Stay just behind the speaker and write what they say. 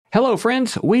Hello,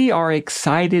 friends. We are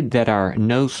excited that our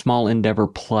No Small Endeavor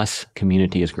Plus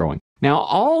community is growing. Now,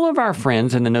 all of our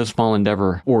friends in the No Small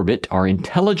Endeavor orbit are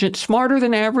intelligent, smarter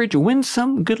than average,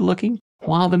 winsome, good-looking,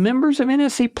 while the members of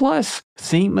NSC Plus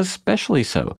seem especially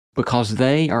so because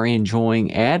they are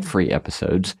enjoying ad-free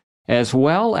episodes as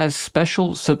well as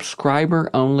special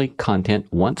subscriber-only content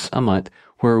once a month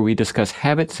where we discuss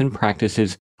habits and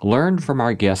practices learned from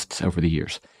our guests over the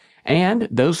years. And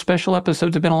those special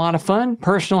episodes have been a lot of fun,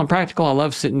 personal and practical. I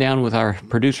love sitting down with our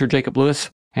producer, Jacob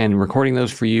Lewis, and recording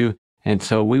those for you. And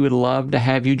so we would love to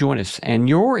have you join us. And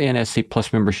your NSC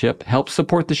Plus membership helps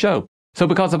support the show. So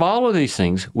because of all of these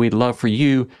things, we'd love for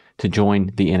you to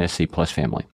join the NSC Plus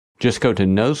family. Just go to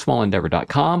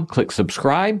nosmallendeavor.com, click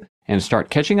subscribe, and start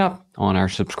catching up on our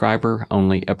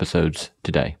subscriber-only episodes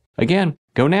today. Again,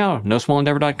 go now,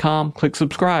 nosmallendeavor.com, click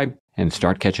subscribe, and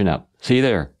start catching up. See you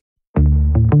there.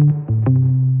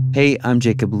 Hey, I'm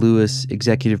Jacob Lewis,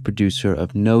 executive producer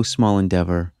of No Small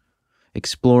Endeavor,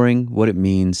 exploring what it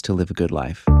means to live a good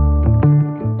life.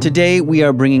 Today, we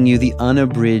are bringing you the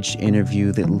unabridged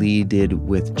interview that Lee did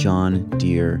with John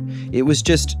Deere. It was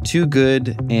just too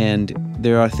good, and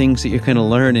there are things that you're going to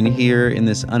learn and hear in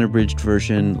this unabridged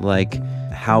version, like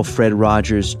how Fred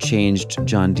Rogers changed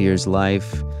John Deere's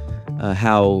life,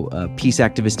 how peace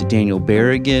activist Daniel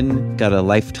Berrigan got a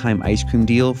lifetime ice cream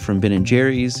deal from Ben &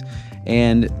 Jerry's,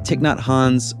 and Thich Nhat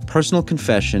Hanh's personal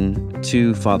confession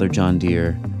to Father John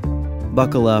Deere.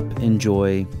 Buckle up,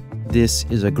 enjoy. This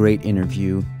is a great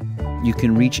interview. You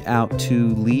can reach out to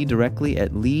Lee directly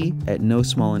at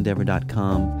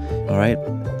lee@nosmallendeavor.com. All right,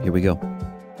 here we go.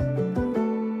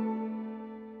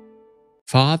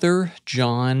 Father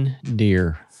John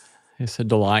Deere, it's a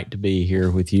delight to be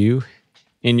here with you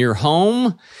in your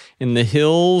home in the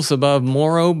hills above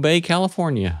Morro Bay,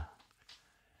 California.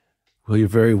 Well, you're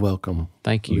very welcome.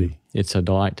 Thank you. Lee. It's a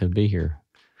delight to be here.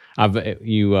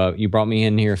 You brought me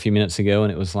in here a few minutes ago,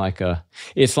 and it's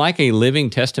like a living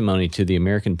testimony to the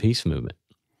American peace movement,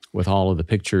 with all of the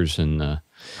pictures and I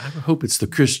hope it's the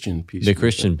Christian peace. The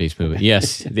Christian peace movement.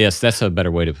 Yes, yes, that's a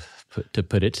better way to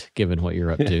put it, given what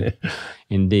you're up to.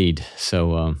 Indeed.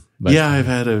 So, yeah, I've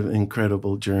had an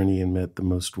incredible journey and met the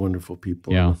most wonderful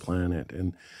people on the planet,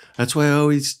 and that's why I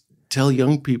always tell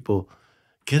young people,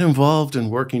 get involved in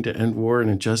working to end war and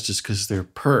injustice because they're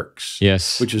perks.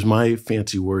 Yes. Which is my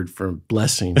fancy word for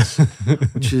blessings,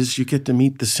 which is you get to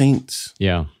meet the saints.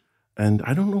 Yeah. And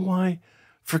I don't know why.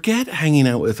 Forget hanging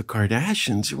out with the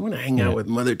Kardashians. You want to hang out with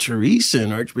Mother Teresa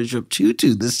and Archbishop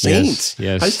Tutu, the saints.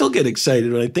 Yes. I still get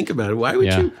excited when I think about it. Why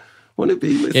would you want to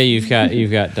be with? Yeah, you've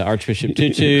got Archbishop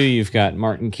Tutu, you've got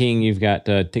Martin King, you've got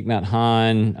Thich Nhat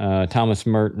Hanh, Thomas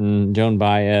Merton, Joan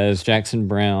Baez, Jackson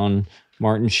Brown,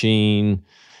 Martin Sheen.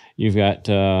 You've got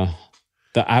I'm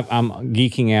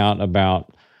geeking out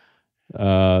about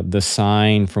the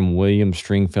sign from William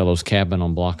Stringfellow's cabin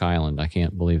on Block Island. I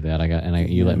can't believe that.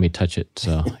 You let me touch it.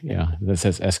 So yeah, that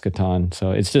says Eschaton. So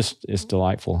it's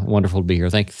delightful, wonderful to be here.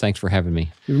 Thanks for having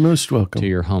me. You're most welcome to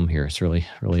your home here. It's really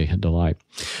a delight.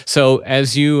 So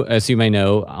as you may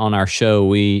know, on our show,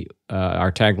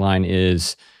 our tagline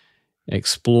is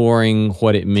exploring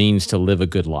what it means to live a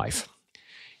good life.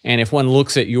 And if one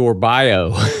looks at your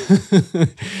bio,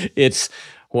 it's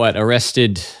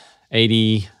arrested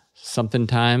 80-something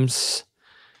times.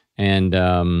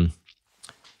 And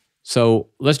so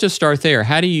let's just start there.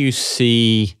 How do you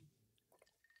see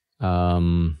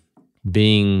being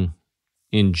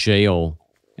in jail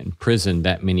and prison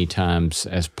that many times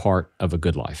as part of a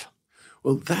good life?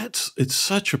 Well, it's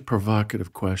such a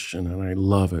provocative question, and I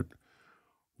love it.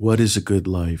 What is a good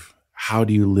life? How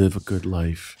do you live a good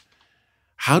life?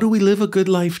 How do we live a good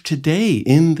life today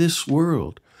in this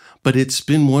world? But it's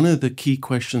been one of the key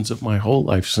questions of my whole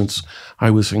life since I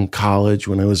was in college,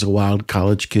 when I was a wild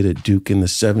college kid at Duke in the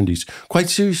 70s. Quite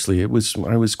seriously, I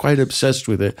was quite obsessed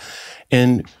with it.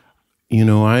 And,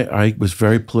 I was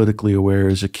very politically aware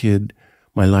as a kid.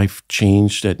 My life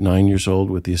changed at 9 years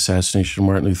old with the assassination of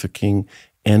Martin Luther King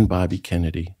and Bobby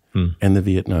Kennedy and the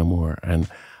Vietnam War. And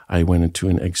I went into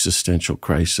an existential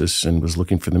crisis and was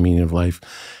looking for the meaning of life.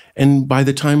 And by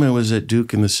the time I was at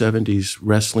Duke in the 70s,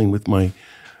 wrestling with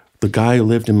the guy who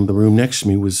lived in the room next to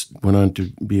me went on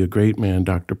to be a great man,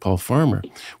 Dr. Paul Farmer.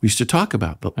 We used to talk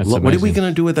about what are we going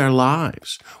to do with our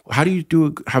lives? How do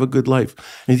you have a good life?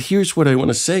 And here's what I want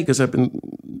to say, because I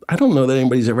don't know that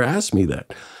anybody's ever asked me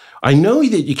that. I know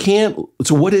that you can't.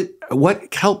 So what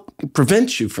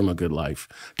prevents you from a good life?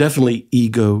 Definitely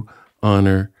ego,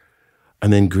 honor,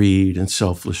 and then greed and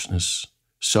selfishness,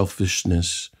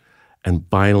 and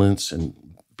violence, and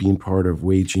being part of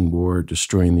waging war,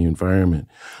 destroying the environment.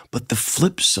 But the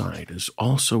flip side is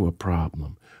also a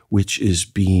problem. which is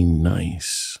being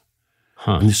nice.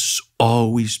 Huh. And this has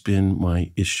always been my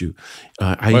issue.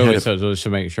 So to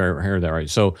make sure I heard that right.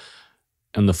 So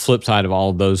on the flip side of all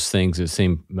of those things, it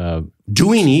seemed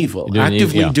doing evil,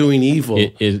 actively doing evil,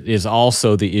 is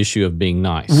also the issue of being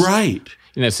nice, right?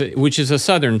 And which is a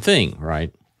Southern thing,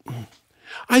 right?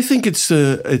 I think it's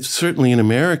certainly an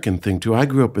American thing too. I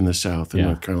grew up in the South in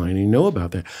North Carolina. You know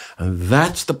about that, and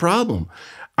that's the problem.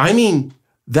 I mean,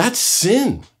 that's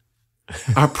sin.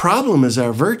 Our problem is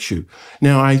our virtue.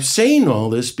 Now, I'm saying all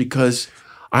this because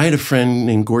I had a friend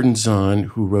named Gordon Zahn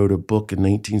who wrote a book in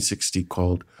 1960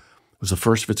 called, it was the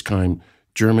first of its kind,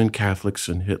 German Catholics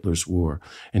and Hitler's War.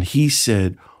 And he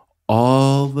said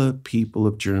all the people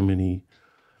of Germany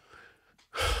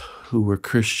who were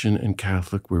Christian and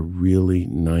Catholic were really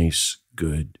nice,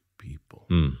 good people.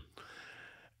 Mm.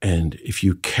 And if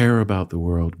you care about the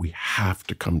world, we have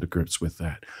to come to grips with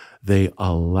that. They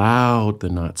allowed the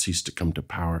Nazis to come to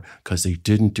power because they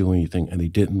didn't do anything and they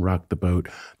didn't rock the boat.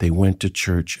 They went to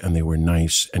church and they were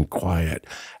nice and quiet.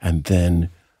 And then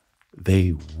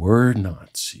they were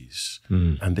Nazis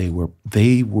and they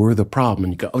were the problem.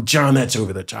 And you go, oh, John, that's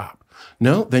over the top.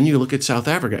 No, then you look at South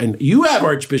Africa and you have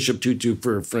Archbishop Tutu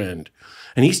for a friend.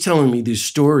 And he's telling me these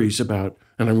stories about,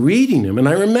 and I'm reading them and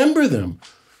I remember them.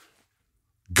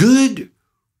 Good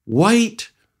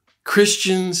white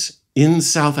Christians in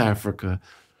South Africa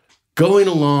going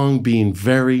along being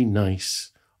very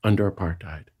nice under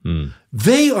apartheid. Mm.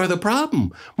 They are the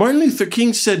problem. Martin Luther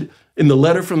King said in the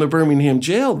letter from the Birmingham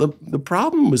jail, the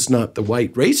problem was not the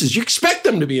white races. You expect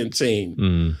them to be insane.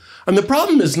 Mm. And the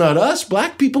problem is not us,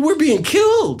 black people, we're being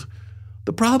killed.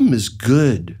 The problem is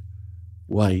good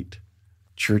white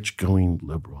church-going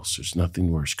liberals. There's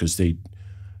nothing worse because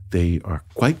they are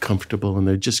quite comfortable and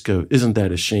they just go, isn't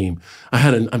that a shame? I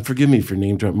had and forgive me for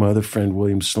name drop, my other friend,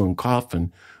 William Sloane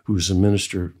Coffin, who was a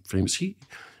minister, famous.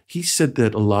 He said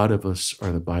that a lot of us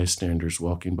are the bystanders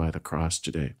walking by the cross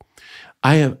today.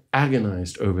 I have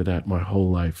agonized over that my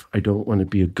whole life. I don't want to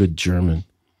be a good German.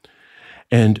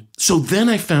 And so then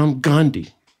I found Gandhi.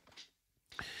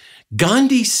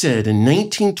 Gandhi said in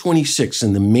 1926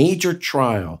 in the major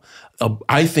trial,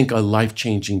 I think a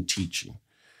life-changing teaching,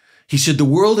 he said, the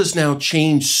world has now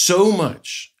changed so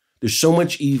much. There's so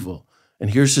much evil. And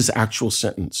here's his actual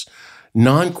sentence.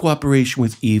 Non-cooperation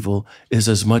with evil is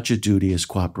as much a duty as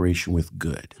cooperation with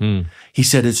good. He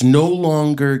said it's no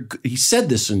longer, he said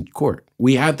this in court.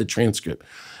 We have the transcript.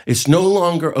 It's no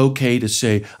longer okay to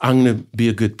say, I'm going to be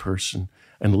a good person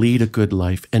and lead a good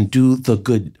life and do the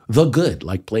good,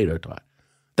 like Plato taught.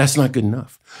 That's not good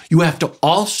enough. You have to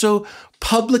also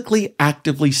publicly,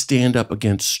 actively stand up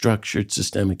against structured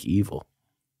systemic evil.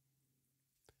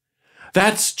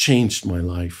 That's changed my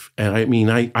life. And I mean,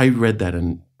 I read that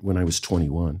when I was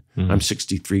 21. I'm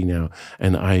 63 now,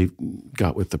 and I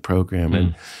got with the program.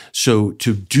 And so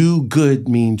to do good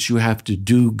means you have to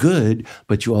do good,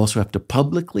 but you also have to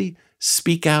publicly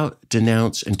speak out,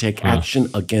 denounce, and take action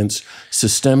against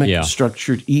systemic,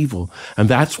 structured evil. And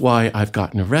that's why I've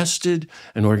gotten arrested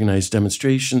and organized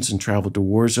demonstrations and traveled to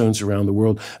war zones around the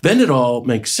world. Then it all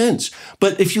makes sense.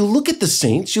 But if you look at the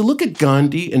saints, you look at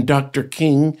Gandhi and Dr.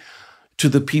 King, to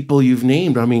the people you've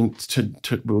named, I mean, to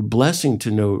a blessing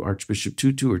to know Archbishop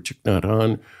Tutu or Thich Nhat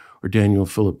Hanh or Daniel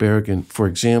Philip Berrigan, for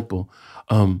example.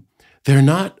 They're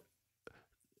not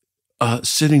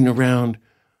sitting around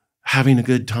having a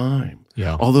good time,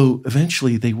 although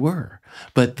eventually they were.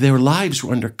 But their lives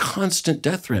were under constant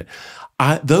death threat.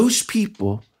 Those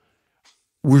people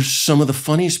were some of the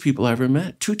funniest people I ever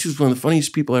met. Tutu's one of the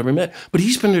funniest people I ever met, but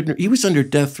he was under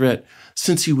death threat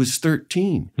since he was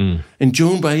 13. And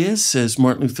Joan Baez says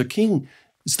Martin Luther King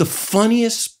is the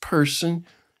funniest person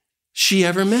she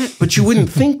ever met, but you wouldn't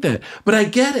think that. But I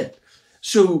get it.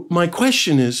 So my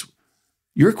question is,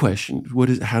 your question,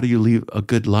 how do you live a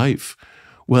good life?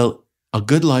 Well, a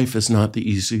good life is not the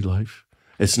easy life.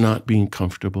 It's not being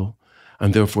comfortable.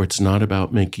 And therefore, it's not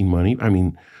about making money. I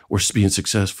mean, or being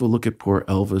successful. Look at poor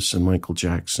Elvis and Michael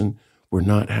Jackson. We're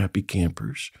not happy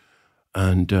campers.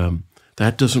 And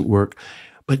that doesn't work.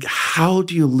 But how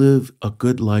do you live a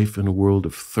good life in a world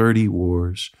of 30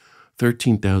 wars,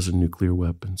 13,000 nuclear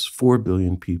weapons, 4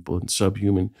 billion people in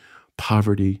subhuman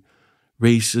poverty,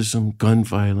 racism, gun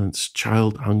violence,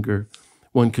 child hunger?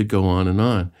 One could go on.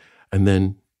 And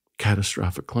then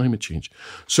catastrophic climate change.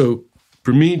 So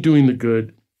for me, doing the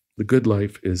good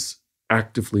life is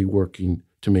actively working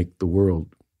to make the world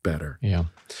better. Yeah.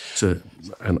 So,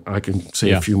 and I can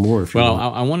say a few more if you want.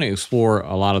 Well, I want to explore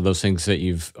a lot of those things that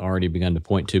you've already begun to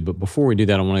point to. But before we do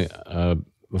that, I want to,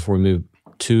 before we move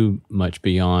too much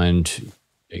beyond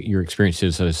your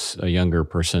experiences as a younger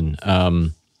person,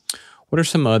 What are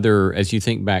some other, as you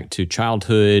think back to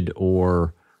childhood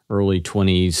or early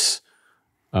 20s,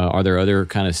 are there other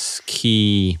kind of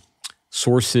key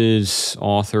sources,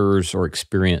 authors, or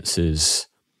experiences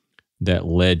that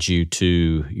led you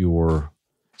to your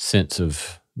sense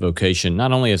of vocation,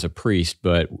 not only as a priest,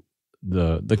 but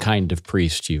the kind of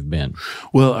priest you've been?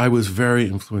 Well, I was very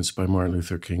influenced by Martin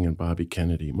Luther King and Bobby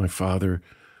Kennedy. My father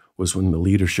was in the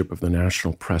leadership of the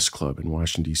National Press Club in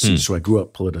Washington, D.C., so I grew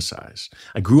up politicized.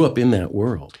 I grew up in that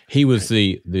world. He was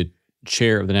the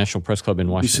chair of the National Press Club in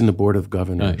Washington. He's in the Board of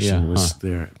Governors and was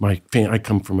there. I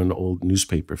come from an old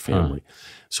newspaper family.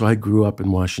 So I grew up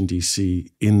in Washington,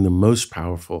 D.C. in the most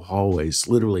powerful hallways,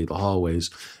 literally the hallways,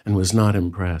 and was not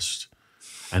impressed.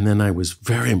 And then I was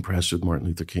very impressed with Martin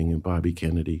Luther King and Bobby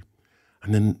Kennedy.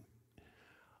 And then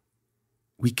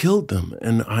we killed them.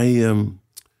 And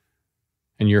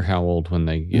And you're how old when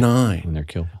they get 9. When they're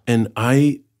killed? And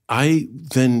I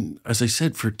then, as I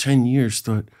said, for 10 years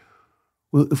thought,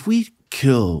 well, if we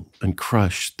kill and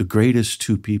crush the greatest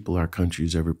 2 people our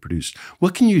country's ever produced,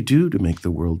 what can you do to make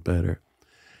the world better?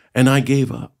 And I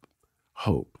gave up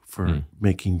hope for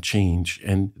making change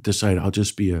and decided I'll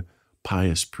just be a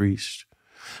pious priest.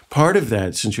 Part of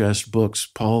that, since you asked books,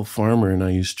 Paul Farmer and I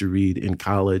used to read in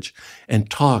college and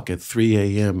talk at 3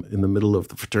 a.m. in the middle of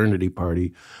the fraternity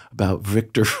party about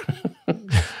Viktor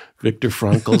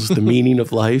Frankl's The Meaning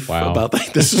of Life. Wow. About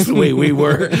like, this is the way we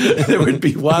were. There would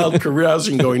be wild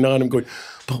carousing going on. I'm going,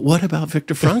 but what about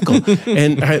Viktor Frankl?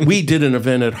 And we did an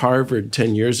event at Harvard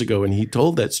 10 years ago, and he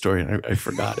told that story. I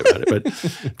forgot about it, but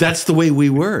that's the way we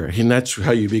were. And that's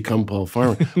how you become Paul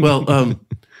Farmer. Well,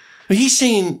 he's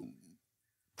saying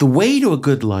the way to a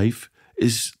good life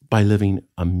is by living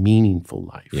a meaningful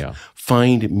life. Yeah.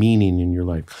 Find meaning in your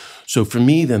life. So for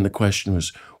me, then the question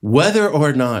was whether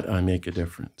or not I make a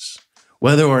difference,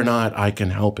 whether or not I can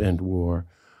help end war,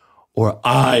 or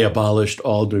I abolished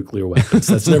all nuclear weapons.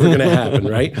 That's never going to happen,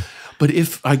 right? But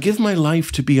if I give my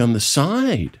life to be on the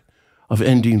side of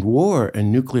ending war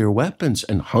and nuclear weapons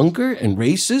and hunger and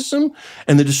racism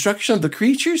and the destruction of the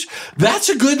creatures, that's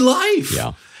a good life.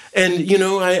 Yeah. And, you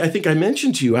know, I think I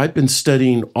mentioned to you, I've been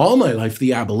studying all my life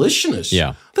the abolitionists.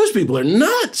 Yeah. Those people are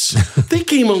nuts. They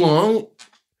came along,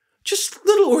 just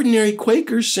little ordinary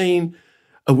Quakers saying,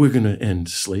 oh, we're going to end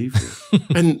slavery.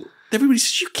 And everybody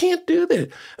says, you can't do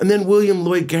that. And then William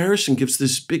Lloyd Garrison gives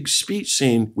this big speech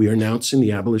saying, we are announcing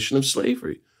the abolition of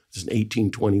slavery. This is in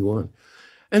 1821.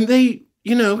 And they,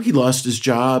 you know, he lost his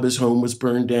job, his home was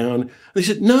burned down. And they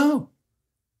said, no,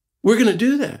 we're going to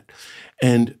do that.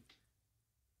 And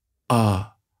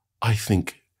I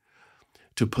think,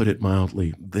 to put it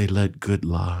mildly, they led good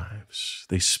lives.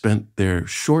 They spent their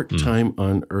short time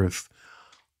on earth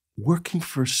working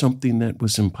for something that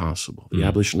was impossible, the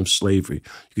abolition of slavery.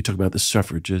 You could talk about the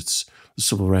suffragists, the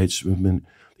civil rights movement,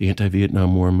 the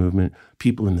anti-Vietnam War movement,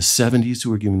 people in the 70s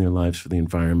who were giving their lives for the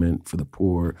environment, for the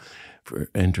poor, for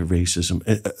anti-racism.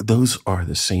 Those are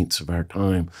the saints of our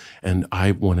time, and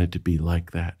I wanted to be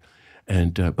like that.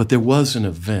 And but there was an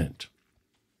event.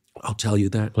 I'll tell you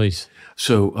that. Please.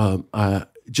 So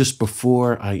just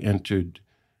before I entered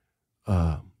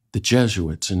the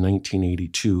Jesuits in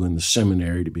 1982 in the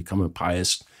seminary to become a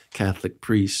pious Catholic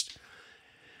priest,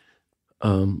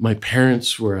 my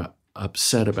parents were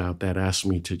upset about that, asked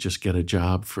me to just get a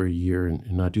job for a year and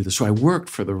not do this. So I worked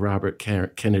for the Robert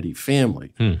Kennedy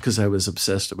family because I was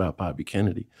obsessed about Bobby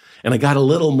Kennedy. And I got a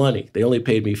little money. They only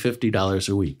paid me $50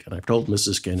 a week. And I've told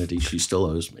Mrs. Kennedy she still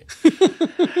owes me.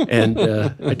 And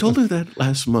I told her that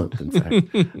last month, in fact.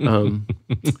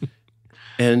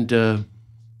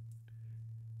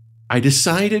 I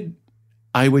decided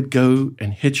I would go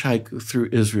and hitchhike through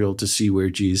Israel to see where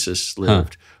Jesus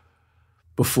lived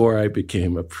before I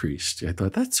became a priest. I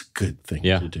thought, that's a good thing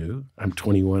to do. I'm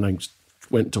 21. I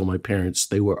went and told my parents.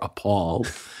 They were appalled.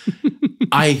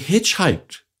 I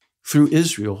hitchhiked through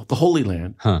Israel, the Holy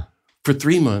Land, for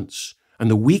 3 months. And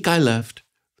the week I left,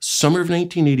 summer of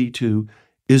 1982,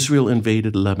 Israel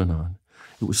invaded Lebanon.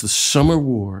 It was the summer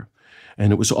war,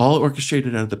 and it was all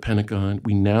orchestrated out of the Pentagon.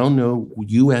 We now know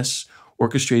U.S.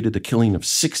 orchestrated the killing of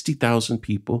 60,000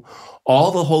 people.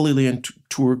 All the Holy Land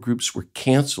tour groups were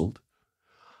canceled.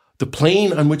 The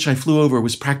plane on which I flew over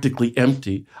was practically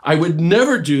empty. I would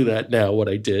never do that now, what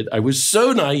I did. I was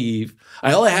so naive.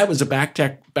 All I had was a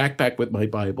backpack with my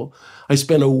Bible. I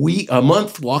spent a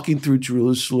month walking through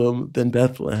Jerusalem, then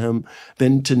Bethlehem,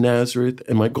 then to Nazareth,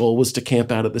 and my goal was to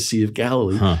camp out at the Sea of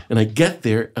Galilee. And I get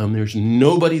there, and there's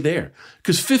nobody there,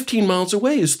 because 15 miles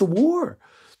away is the war.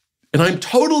 And I'm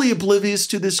totally oblivious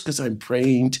to this because I'm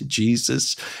praying to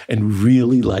Jesus and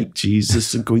really like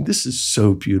Jesus and going, this is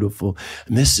so beautiful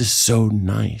and this is so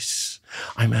nice.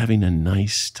 I'm having a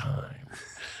nice time.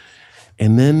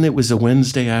 And then it was a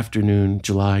Wednesday afternoon,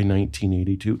 July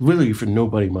 1982, really for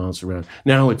nobody miles around.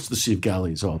 Now it's the Sea of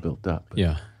Galilee is all built up.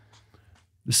 Yeah.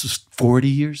 This was 40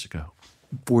 years ago,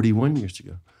 41 years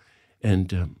ago.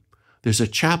 And there's a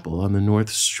chapel on the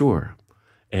North Shore.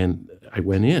 And I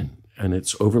went in, and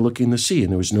it's overlooking the sea,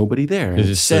 and there was nobody there. And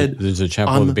it said, there's a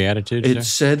chapel of the Beatitudes it there?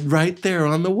 said right there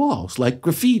on the walls, like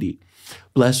graffiti,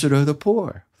 "Blessed are the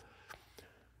poor.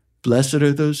 Blessed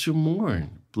are those who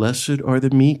mourn. Blessed are the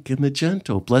meek and the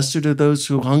gentle. Blessed are those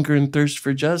who hunger and thirst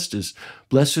for justice.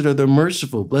 Blessed are the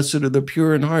merciful. Blessed are the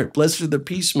pure in heart. Blessed are the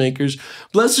peacemakers.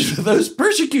 Blessed are those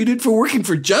persecuted for working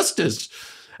for justice.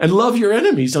 And love your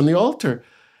enemies on the altar."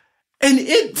 And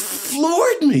it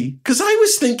floored me because I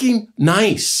was thinking,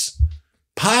 nice,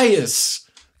 pious,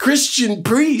 Christian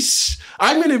priests.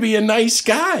 I'm going to be a nice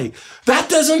guy. That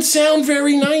doesn't sound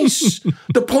very nice.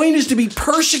 The point is to be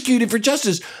persecuted for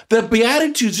justice. The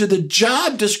Beatitudes are the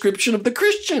job description of the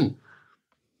Christian.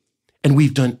 And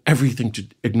we've done everything to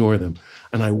ignore them.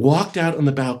 And I walked out on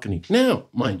the balcony. Now,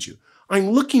 mind you, I'm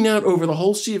looking out over the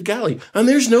whole Sea of Galilee, and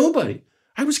there's nobody.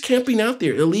 I was camping out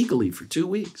there illegally for 2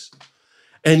 weeks.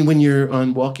 And when you're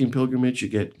on walking pilgrimage, you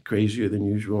get crazier than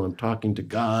usual. I'm talking to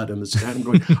God in the sky. I'm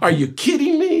going, are you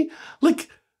kidding me? Like,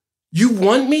 you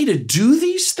want me to do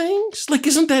these things? Like,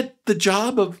 isn't that the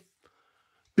job of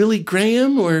Billy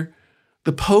Graham or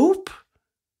the Pope?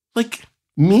 Like,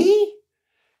 me?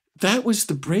 That was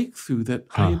the breakthrough that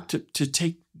I had to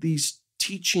take these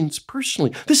teachings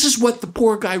personally. This is what the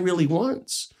poor guy really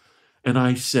wants. And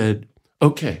I said,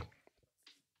 okay,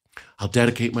 I'll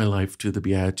dedicate my life to the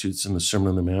Beatitudes and the Sermon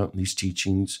on the Mount and these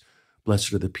teachings.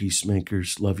 Blessed are the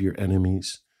peacemakers, love your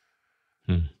enemies,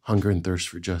 hunger and thirst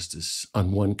for justice,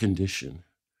 on one condition: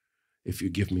 if you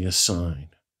give me a sign.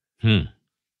 It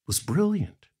was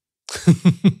brilliant.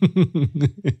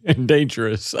 And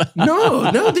dangerous. No,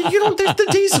 you don't. The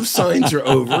days of signs are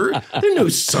over. There are no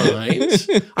signs.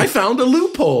 I found a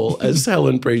loophole, as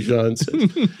Helen Prejean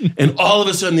says. And all of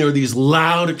a sudden, there were these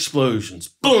loud explosions.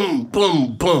 Boom,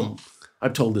 boom, boom.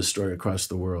 I've told this story across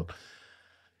the world.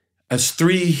 As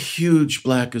 3 huge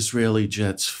black Israeli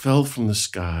jets fell from the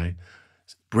sky,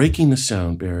 breaking the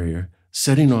sound barrier,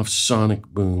 setting off sonic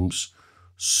booms,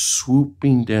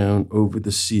 swooping down over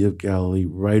the Sea of Galilee,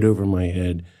 right over my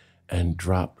head, and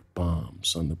dropped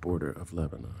bombs on the border of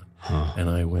Lebanon. And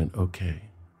I went, okay,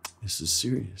 this is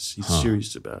serious. He's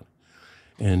serious about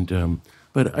it. And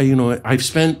but I've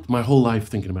spent my whole life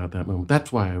thinking about that moment.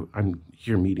 That's why I'm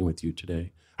here meeting with you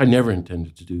today. I never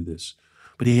intended to do this,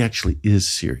 but he actually is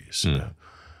serious about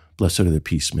blessed are the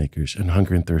peacemakers and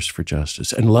hunger and thirst for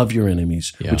justice and love your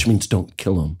enemies, which means don't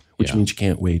kill them, which means you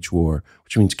can't wage war,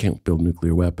 which means you can't build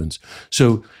nuclear weapons.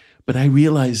 So, but I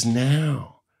realize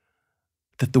now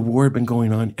that the war had been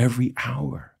going on every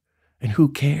hour, and who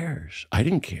cares? I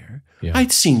didn't care. Yeah.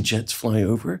 I'd seen jets fly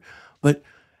over, but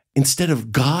instead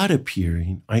of God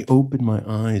appearing, I opened my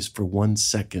eyes for 1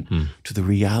 second to the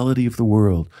reality of the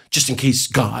world, just in case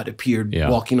God appeared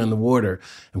walking on the water.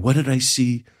 And what did I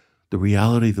see? The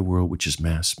reality of the world, which is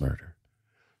mass murder.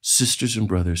 Sisters and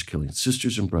brothers killing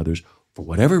sisters and brothers for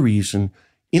whatever reason,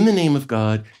 in the name of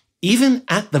God, even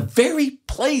at the very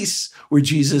place where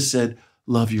Jesus said,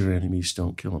 love your enemies,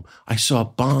 don't kill them. I saw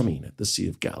bombing at the Sea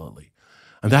of Galilee.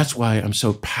 And that's why I'm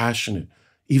so passionate.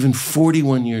 Even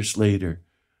 41 years later,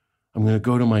 I'm going to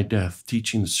go to my death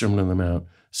teaching the Sermon on the Mount,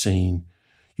 saying,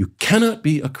 you cannot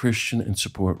be a Christian and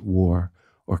support war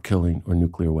or killing or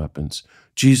nuclear weapons.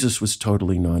 Jesus was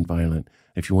totally nonviolent.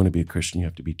 If you want to be a Christian, you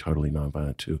have to be totally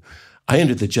nonviolent too. I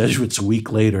entered the Jesuits a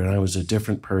week later, and I was a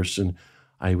different person.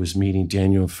 I was meeting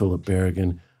Daniel and Philip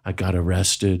Berrigan. I got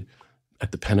arrested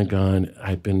at the Pentagon.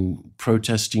 I've been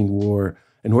protesting war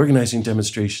and organizing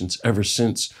demonstrations ever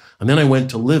since. And then I went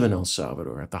to live in El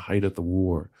Salvador at the height of the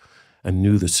war, and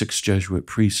knew the 6 Jesuit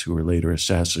priests who were later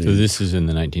assassinated. So this is in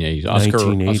the 1980s.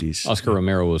 1980s. Oscar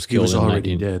Romero was killed he was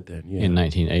already dead then. Yeah. In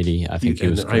 1980. I think he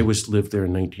was killed. I lived there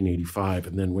in 1985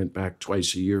 and then went back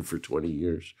twice a year for 20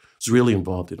 years. I was really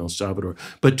involved in El Salvador.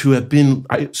 But to have been,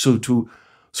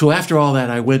 so after all that,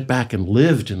 I went back and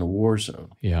lived in a war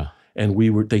zone. Yeah. And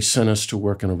they sent us to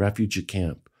work in a refugee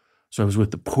camp. So I was with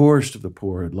the poorest of the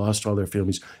poor, had lost all their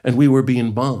families, and we were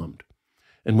being bombed.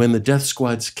 And when the death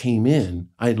squads came in,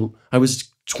 I was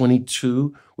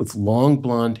 22 with long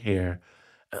blonde hair.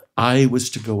 I was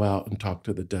to go out and talk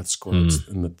to the death squads.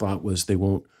 And the thought was they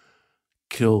won't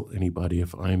kill anybody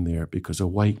if I'm there because a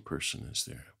white person is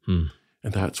there. And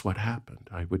that's what happened.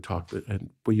 I would talk, and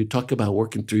when you talk about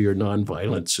working through your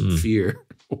nonviolence and fear,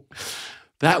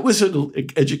 that was an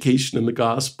education in the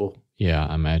gospel. Yeah,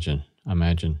 I imagine.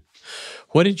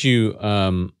 What did you,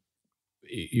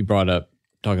 you brought up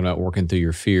talking about working through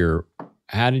your fear.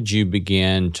 How did you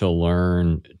begin to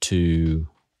learn to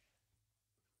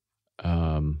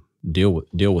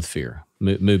deal with fear,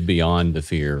 move beyond the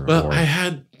fear? Well, I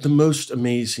had the most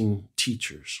amazing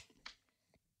teachers,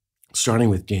 starting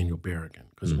with Daniel Berrigan,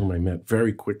 because whom I met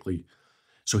very quickly.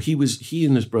 So he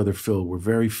and his brother Phil were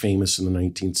very famous in the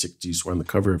 1960s, were on the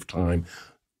cover of Time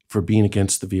for being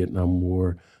against the Vietnam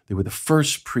War. They were the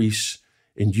first priests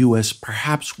in U.S.,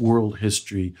 perhaps world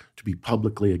history, to be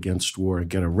publicly against war and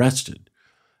get arrested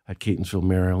at Catonsville,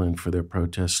 Maryland for their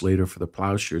protests, later for the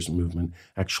Plowshares movement,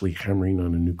 actually hammering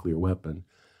on a nuclear weapon,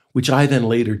 which I then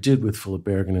later did with Philip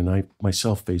Berrigan, and I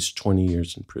myself faced 20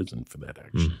 years in prison for that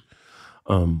action.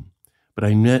 But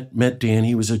I met Dan.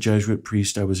 He was a Jesuit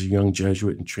priest. I was a young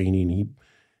Jesuit in training.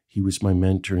 He was my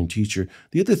mentor and teacher.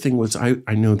 The other thing was, I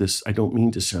know this, I don't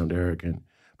mean to sound arrogant,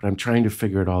 but I'm trying to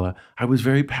figure it all out. I was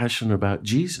very passionate about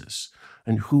Jesus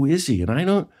and who is he?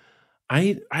 And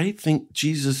I think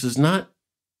Jesus is not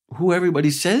who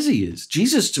everybody says he is.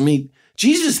 Jesus, to me,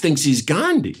 Jesus thinks he's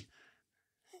Gandhi.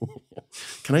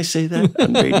 Can I say that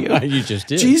on radio? You just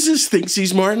did. Jesus thinks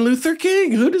he's Martin Luther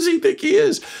King. Who does he think he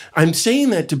is? I'm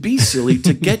saying that to be silly,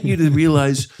 to get you to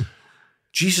realize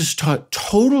Jesus taught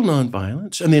total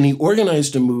nonviolence, and then he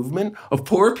organized a movement of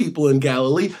poor people in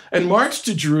Galilee and marched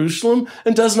to Jerusalem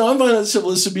and does nonviolent civil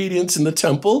disobedience in the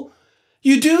temple.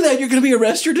 You do that, you're going to be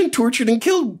arrested and tortured and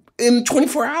killed in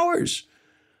 24 hours.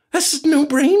 That's a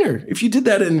no-brainer. If you did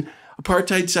that in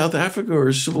apartheid South Africa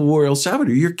or civil war El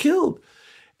Salvador, you're killed.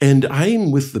 And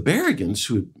I'm with the Berrigans,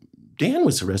 who Dan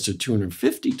was arrested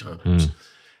 250 times.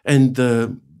 And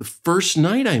the first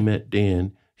night I met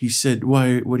Dan, he said, what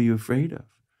are you afraid of?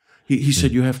 He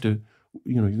said, you have to,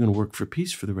 you're going to work for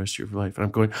peace for the rest of your life. And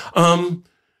I'm going, I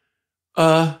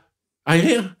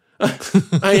am.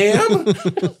 I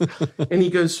am. And he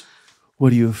goes,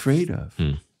 what are you afraid of?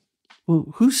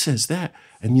 Well, who says that?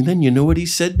 And then you know what he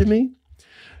said to me?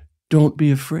 Don't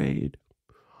be afraid.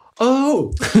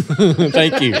 Oh,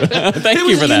 thank you. Thank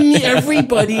you for that.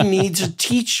 Everybody needs a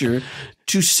teacher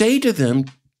to say to them,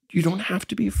 you don't have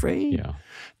to be afraid. Yeah.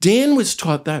 Dan was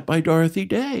taught that by Dorothy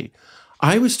Day.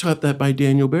 I was taught that by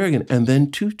Daniel Berrigan, and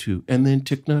then Tutu, and then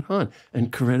Thich Nhat Hanh,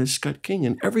 and Coretta King,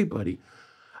 and everybody.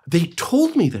 They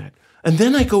told me that. And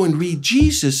then I go and read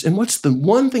Jesus, and what's the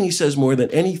one thing he says more than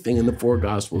anything in the four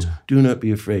Gospels? Do not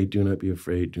be afraid, do not be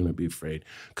afraid, do not be afraid.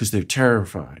 Because they're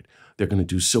terrified. They're going to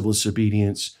do civil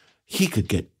disobedience. He could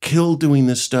get killed doing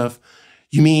this stuff.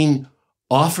 You mean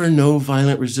offer no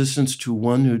violent resistance to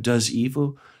one who does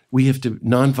evil? We have to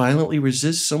nonviolently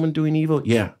resist someone doing evil?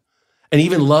 Yeah. And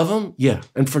even love him? Yeah.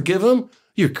 And forgive him?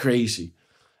 You're crazy.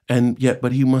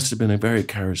 But he must have been a very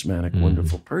charismatic,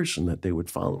 wonderful person that they would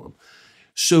follow him.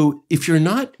 So if you're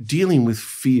not dealing with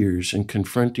fears and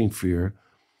confronting fear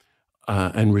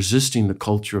and resisting the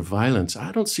culture of violence,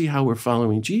 I don't see how we're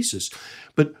following Jesus.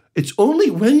 But it's only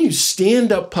when you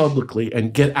stand up publicly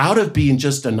and get out of being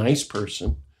just a nice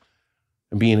person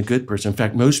and being a good person. In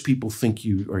fact, most people think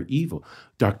you are evil.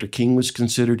 Dr. King was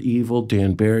considered evil.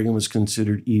 Dan Berrigan was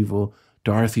considered evil.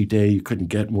 Dorothy Day, you couldn't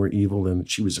get more evil than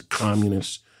she was a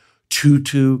communist.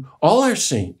 Tutu, all our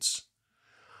saints.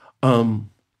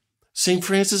 St.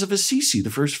 Francis of Assisi, the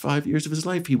first 5 years of his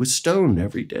life, he was stoned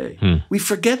every day. We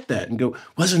forget that and go,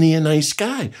 wasn't he a nice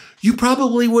guy? You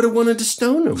probably would have wanted to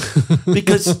stone him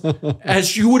because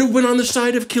as you would have went on the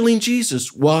side of killing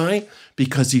Jesus. Why?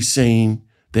 Because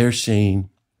they're saying,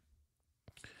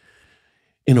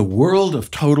 in a world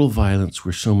of total violence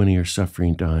where so many are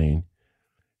suffering, dying,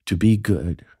 to be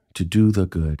good, to do the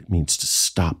good, means to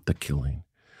stop the killing.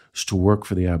 It's to work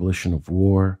for the abolition of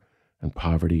war and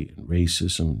poverty and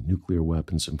racism, nuclear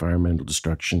weapons, environmental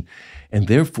destruction, and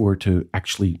therefore to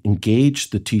actually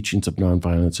engage the teachings of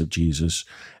nonviolence of Jesus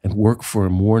and work for a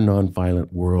more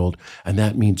nonviolent world. And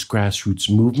that means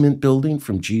grassroots movement building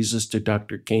from Jesus to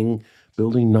Dr. King,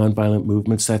 building nonviolent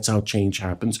movements. That's how change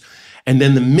happens. And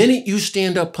then the minute you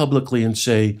stand up publicly and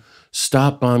say,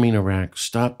 stop bombing Iraq,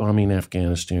 stop bombing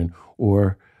Afghanistan,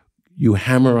 or you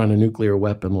hammer on a nuclear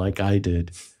weapon like I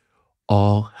did,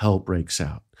 all hell breaks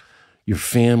out. Your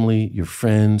family, your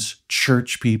friends,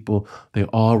 church people, they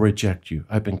all reject you.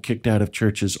 I've been kicked out of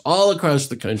churches all across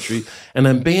the country, and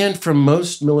I'm banned from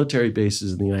most military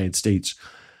bases in the United States.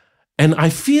 And I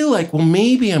feel like, well,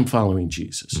 maybe I'm following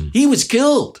Jesus. He was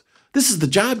killed. This is the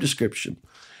job description.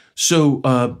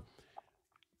 So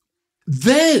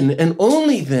then, and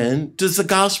only then, does the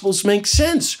Gospels make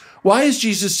sense. Why is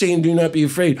Jesus saying, do not be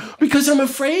afraid? Because I'm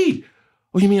afraid.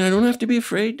 Well, you mean I don't have to be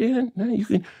afraid, Dan? No,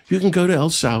 you can go to El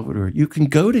Salvador. You can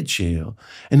go to jail.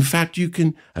 In fact, you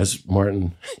can, as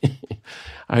Martin,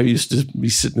 I used to be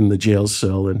sitting in the jail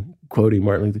cell and quoting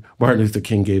Martin Luther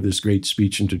King gave this great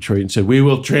speech in Detroit and said, "We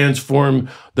will transform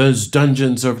those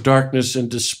dungeons of darkness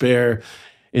and despair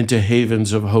into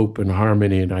havens of hope and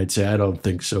harmony." And I'd say, "I don't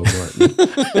think so, Martin."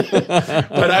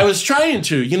 But I was trying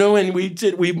to, and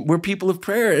we were people of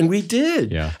prayer, and we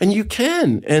did. Yeah. And you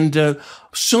can. And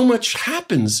so much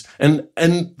happens. And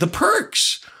the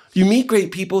perks. You meet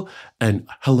great people, and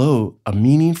hello, a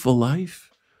meaningful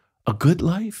life, a good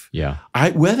life. Yeah.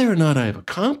 Whether or not I've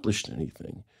accomplished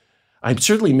anything, I've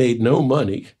certainly made no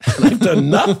money, and I've done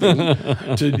nothing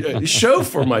to show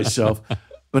for myself.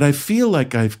 But I feel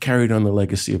like I've carried on the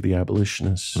legacy of the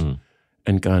abolitionists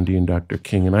and Gandhi and Dr.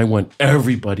 King, and I want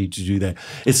everybody to do that.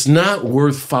 It's not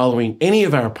worth following any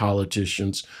of our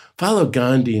politicians. Follow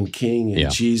Gandhi and King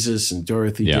and Jesus and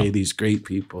Dorothy Day, these great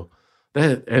people.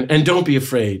 And don't be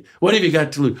afraid. What have you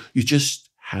got to lose? You just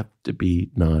have to be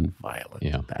nonviolent.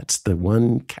 Yeah. That's the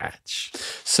one catch.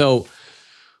 So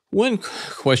one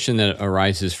question that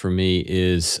arises for me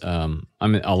is,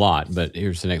 a lot, but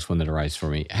here's the next one that arises for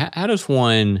me. How does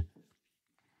one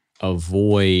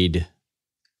avoid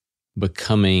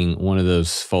becoming one of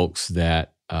those folks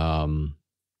that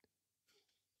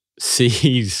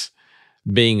sees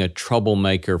being a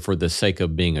troublemaker for the sake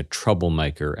of being a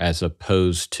troublemaker as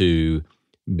opposed to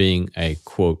being a,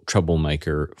 quote,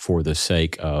 troublemaker for the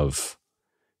sake of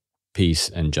peace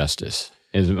and justice?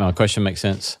 Does my question make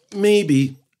sense?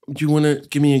 Maybe. Do you want to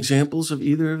give me examples of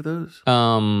either of those?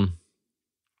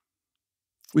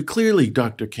 Clearly,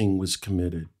 Dr. King was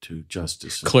committed to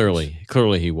justice. Clearly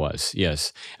he was.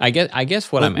 Yes, I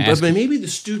guess what I'm asking. But maybe the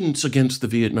students against the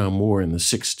Vietnam War in the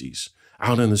 '60s,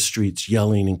 out in the streets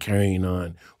yelling and carrying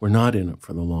on, were not in it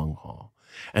for the long haul.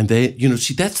 And they,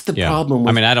 see, that's the problem.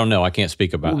 I don't know. I can't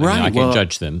speak about. Right. I can't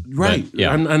judge them. Right. But,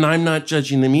 yeah. And I'm not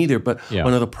judging them either. But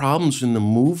one of the problems in the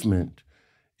movement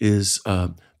is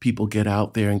people get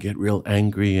out there and get real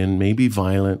angry and maybe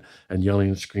violent and yelling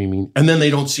and screaming, and then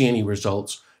they don't see any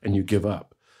results and you give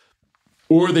up.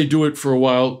 Or they do it for a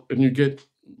while and you get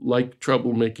like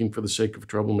troublemaking for the sake of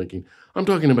troublemaking. I'm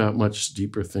talking about much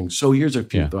deeper things. So here's a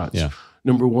few thoughts. Yeah.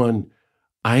 Number one,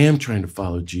 I am trying to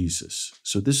follow Jesus.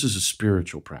 So this is a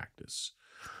spiritual practice.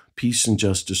 Peace and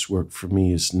justice work for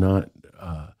me is not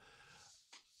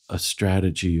a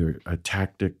strategy or a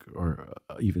tactic or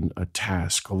even a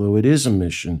task, although it is a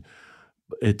mission.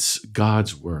 It's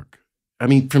God's work. I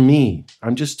mean, for me,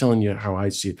 I'm just telling you how I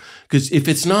see it. Because if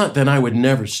it's not, then I would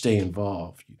never stay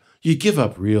involved. You give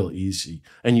up real easy,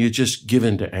 and you just give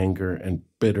in to anger and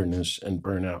bitterness and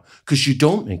burnout because you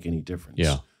don't make any difference.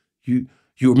 Yeah.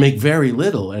 You make very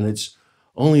little, and it's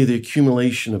only the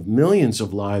accumulation of millions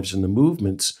of lives in the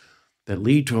movements that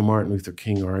lead to a Martin Luther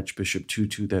King or Archbishop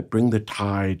Tutu that bring the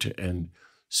tide to end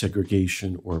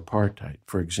segregation or apartheid,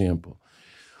 for example.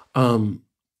 And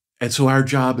so our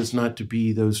job is not to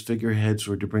be those figureheads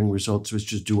or to bring results. It's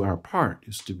just do our part,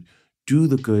 is to do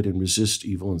the good and resist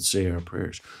evil and say our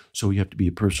prayers. So you have to be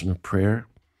a person of prayer.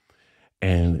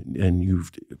 And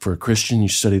for a Christian, you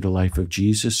study the life of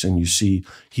Jesus and you see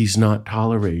he's not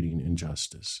tolerating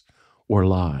injustice or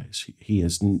lies. He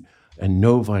has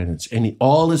no violence. And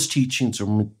all his teachings are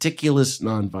meticulous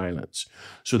nonviolence.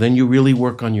 So then you really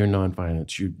work on your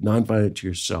nonviolence. You're nonviolent to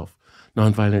yourself,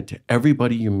 nonviolent to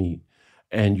everybody you meet,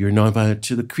 and you're nonviolent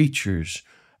to the creatures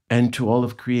and to all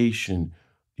of creation.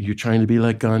 You're trying to be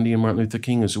like Gandhi and Martin Luther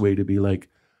King as a way to be like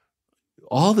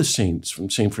all the saints, from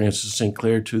St. Francis of St.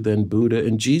 Clair to then Buddha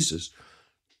and Jesus.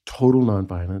 Total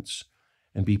nonviolence,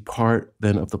 and be part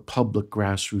then of the public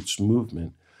grassroots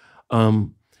movement.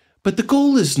 But the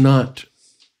goal is not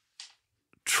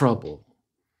trouble.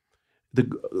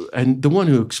 And the one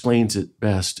who explains it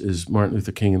best is Martin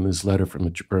Luther King in his letter from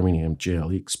the Birmingham jail.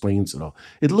 He explains it all.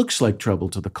 It looks like trouble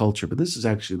to the culture, but this is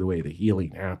actually the way the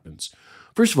healing happens.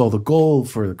 First of all, the goal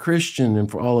for the Christian and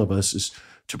for all of us is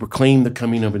to proclaim the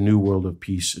coming of a new world of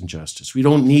peace and justice. We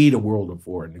don't need a world of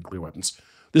war and nuclear weapons.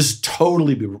 This is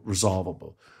totally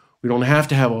resolvable. We don't have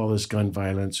to have all this gun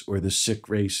violence or this sick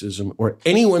racism or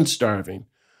anyone starving.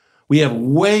 We have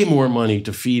way more money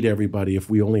to feed everybody if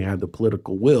we only had the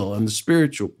political will and the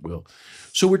spiritual will.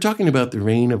 So we're talking about the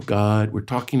reign of God. We're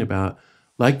talking about,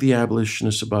 like the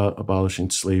abolitionists, about abolishing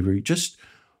slavery, just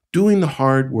doing the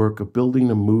hard work of building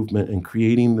a movement and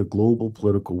creating the global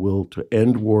political will to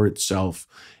end war itself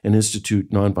and institute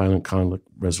nonviolent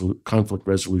conflict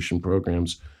resolution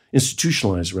programs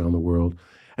institutionalized around the world.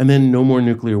 And then no more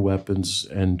nuclear weapons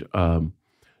and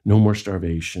no more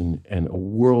starvation, and a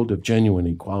world of genuine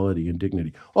equality and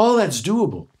dignity. All that's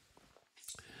doable.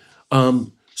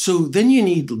 So then you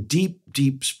need deep,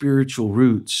 deep spiritual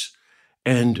roots.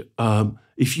 And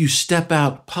if you step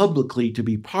out publicly to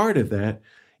be part of that,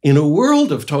 in a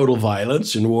world of total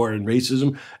violence and war and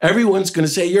racism, everyone's going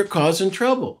to say you're causing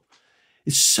trouble.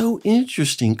 It's so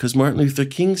interesting because Martin Luther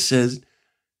King says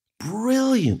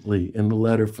brilliantly in the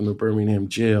letter from the Birmingham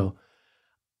jail,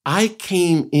 I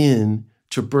came in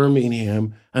to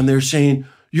Birmingham and they're saying,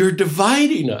 you're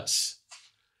dividing us.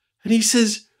 And he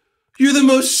says, you're the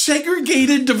most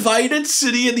segregated, divided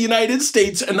city in the United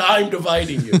States, and I'm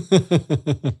dividing you.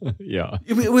 Yeah.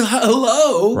 Well,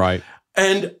 hello. Right.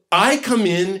 And I come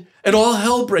in and all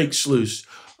hell breaks loose.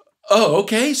 Oh,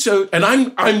 okay. So, and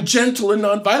I'm gentle and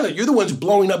nonviolent. You're the ones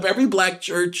blowing up every black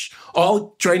church,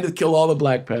 all trying to kill all the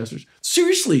black pastors.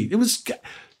 Seriously, it was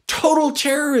total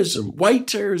terrorism, white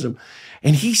terrorism.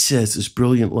 And he says this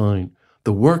brilliant line,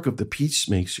 the work of the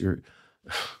peacemaker.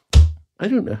 I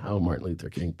don't know how Martin Luther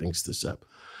King thinks this up.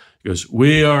 He goes,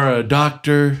 we are a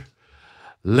doctor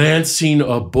lancing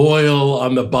a boil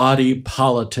on the body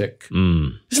politic.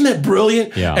 Isn't that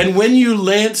brilliant? Yeah. And when you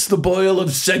lance the boil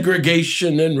of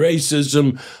segregation and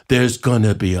racism, there's going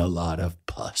to be a lot of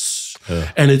pus.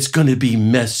 And it's going to be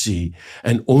messy.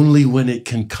 And only when it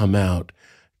can come out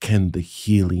can the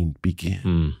healing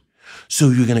begin. So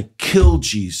you're going to kill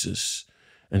Jesus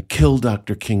and kill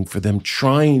Dr. King for them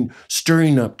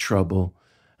stirring up trouble.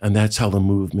 And that's how the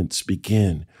movements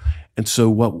begin. And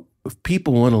so if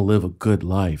people want to live a good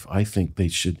life, I think they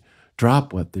should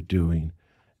drop what they're doing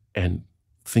and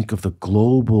think of the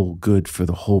global good for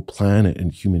the whole planet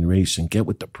and human race and get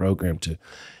with the program to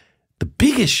the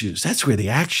big issues. That's where the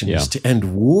action is, to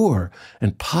end war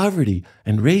and poverty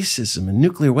and racism and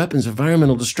nuclear weapons,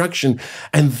 environmental destruction.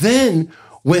 And then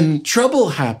when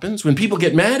trouble happens, when people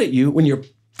get mad at you, when your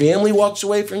family walks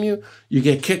away from you, you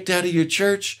get kicked out of your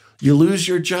church, you lose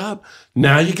your job,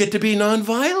 now you get to be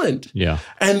nonviolent. Yeah.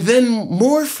 And then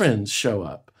more friends show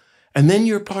up. And then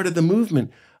you're part of the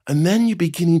movement. And then you're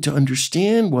beginning to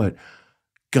understand what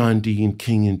Gandhi and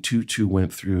King and Tutu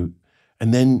went through.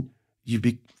 And then you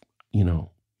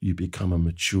become a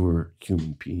mature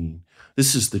human being.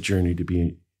 This is the journey to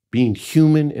being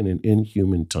human in an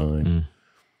inhuman time.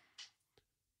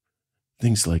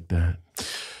 Things like that.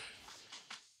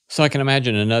 So I can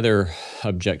imagine another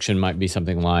objection might be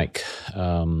something like,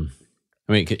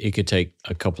 it could take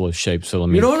a couple of shapes. So let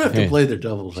me. You don't have to play the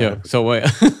devil's advocate. So wait.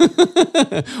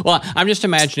 Well, I'm just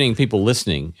imagining people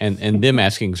listening and them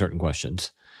asking certain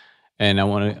questions, and I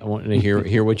want to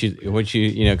hear what you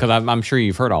because I'm sure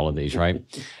you've heard all of these, right?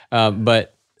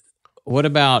 But what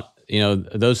about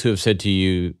those who have said to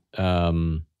you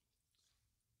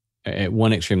at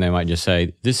one extreme they might just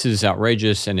say this is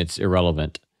outrageous and it's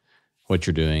irrelevant what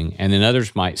you're doing. And then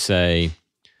others might say,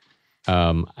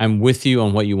 I'm with you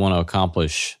on what you want to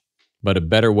accomplish, but a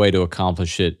better way to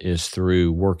accomplish it is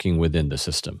through working within the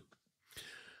system.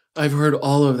 I've heard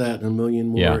all of that and a million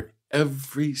more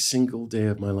every single day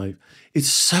of my life. It's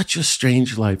such a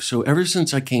strange life. So ever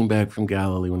since I came back from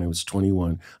Galilee when I was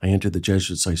 21, I entered the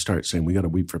Jesuits, I start saying, we got to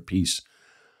weep for peace.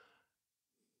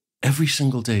 Every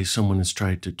single day, someone has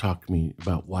tried to talk to me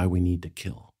about why we need to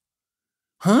kill.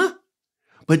 Huh?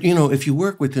 But, if you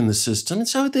work within the system, and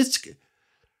so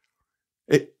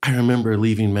I remember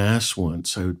leaving Mass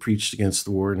once. I had preached against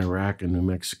the war in Iraq and New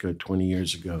Mexico 20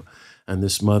 years ago. And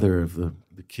this mother of the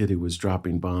kid who was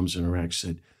dropping bombs in Iraq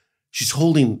said, she's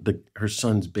holding her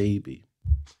son's baby.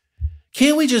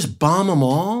 Can't we just bomb them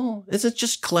all? Is it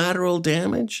just collateral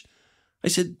damage? I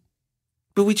said,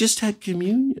 but we just had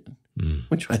communion.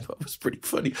 Which I thought was pretty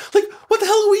funny. Like, what the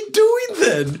hell are we doing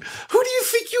then? Who do you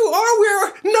think you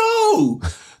are? No,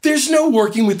 there's no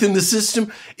working within the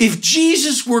system. If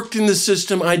Jesus worked in the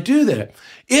system, I'd do that.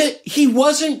 He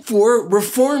wasn't for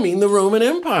reforming the Roman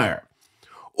Empire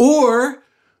or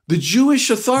the Jewish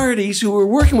authorities who were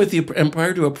working with the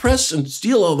empire to oppress and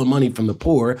steal all the money from the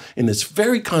poor in this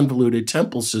very convoluted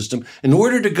temple system. In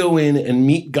order to go in and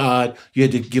meet God, you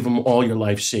had to give him all your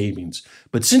life savings.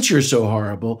 But since you're so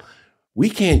horrible, we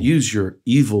can't use your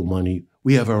evil money.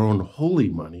 We have our own holy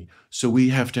money. So we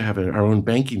have to have our own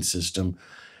banking system,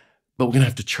 but we're going to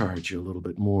have to charge you a little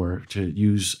bit more to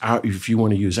use if you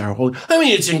want to use our holy. I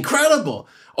mean, it's incredible.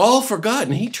 All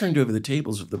forgotten. He turned over the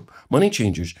tables of the money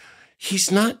changers. He's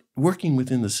not working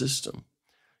within the system.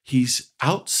 He's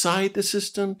outside the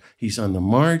system. He's on the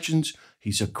margins.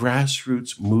 He's a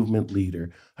grassroots movement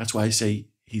leader. That's why I say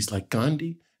he's like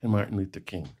Gandhi and Martin Luther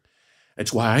King.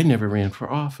 It's why I never ran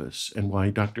for office and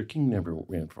why Dr. King never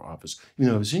ran for office, even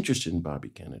though I was interested in Bobby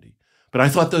Kennedy. But I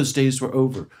thought those days were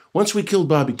over. Once we killed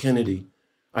Bobby Kennedy,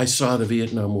 I saw the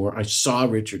Vietnam War. I saw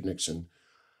Richard Nixon.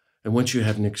 And once you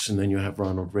have Nixon, then you have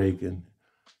Ronald Reagan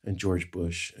and George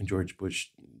Bush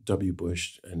W.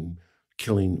 Bush, and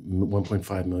killing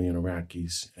 1.5 million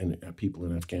Iraqis and people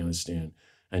in Afghanistan,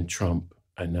 and Trump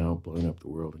and now blowing up the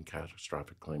world in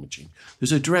catastrophic climate change.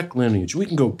 There's a direct lineage. We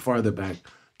can go farther back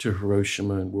to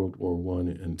Hiroshima and World War I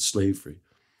and slavery.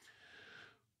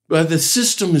 But the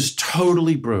system is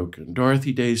totally broken.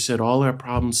 Dorothy Day said all our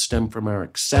problems stem from our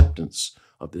acceptance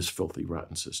of this filthy,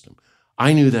 rotten system.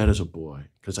 I knew that as a boy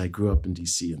because I grew up in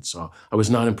D.C. and saw. I was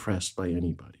not impressed by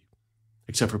anybody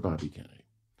except for Bobby Kennedy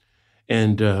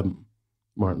and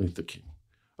Martin Luther King.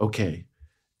 Okay.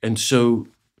 And so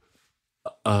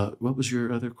what was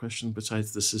your other question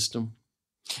besides the system?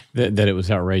 That it was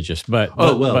outrageous, but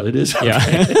it is. Okay.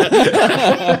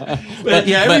 Yeah. but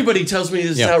everybody tells me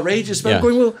it's outrageous. But I'm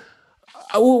going, well,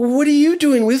 what are you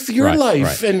doing with your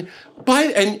life? Right.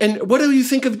 And what do you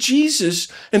think of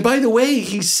Jesus? And by the way,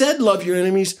 he said, love your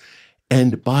enemies.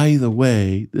 And by the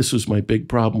way, this was my big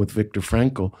problem with Viktor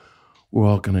Frankl. We're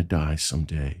all going to die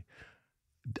someday.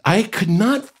 I could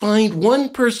not find one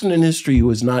person in history who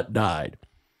has not died.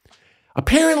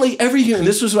 Apparently, every human,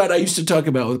 this was what I used to talk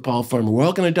about with Paul Farmer, we're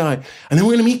all going to die, and then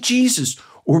we're going to meet Jesus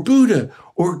or Buddha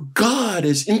or God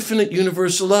as infinite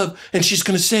universal love, and she's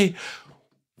going to say,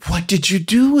 what did you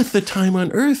do with the time on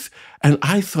earth? And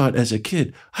I thought as a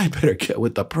kid, I better get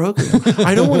with the program.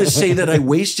 I don't want to say that I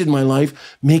wasted my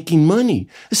life making money,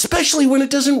 especially when it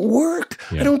doesn't work.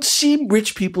 Yeah. I don't see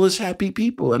rich people as happy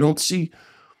people. I don't see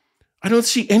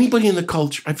anybody in the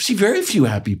culture. I see very few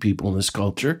happy people in this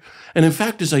culture. And in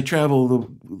fact, as I travel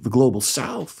the global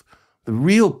South, the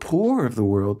real poor of the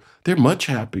world, they're much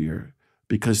happier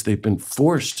because they've been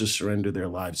forced to surrender their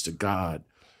lives to God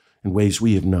in ways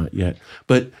we have not yet.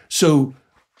 But so,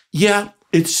 yeah,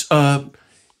 it's the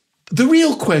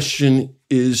real question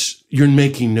is you're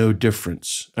making no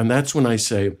difference. And that's when I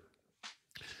say,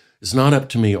 it's not up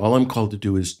to me. All I'm called to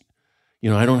do is,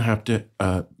 I don't have to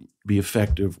be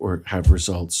effective or have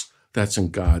results. That's in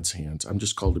God's hands. I'm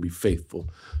just called to be faithful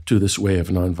to this way of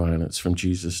nonviolence from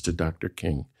Jesus to Dr.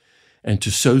 King and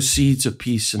to sow seeds of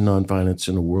peace and nonviolence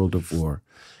in a world of war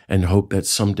and hope that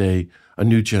someday a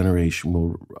new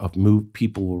generation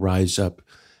people will rise up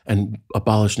and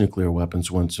abolish nuclear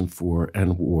weapons once and for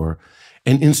and war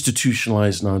and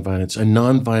institutionalize nonviolence. And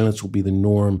nonviolence will be the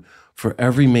norm for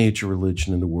every major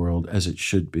religion in the world as it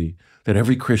should be, that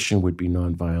every Christian would be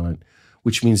nonviolent,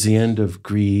 which means the end of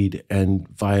greed and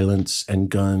violence and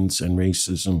guns and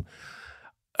racism.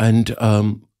 And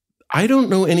I don't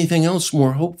know anything else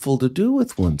more hopeful to do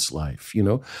with one's life.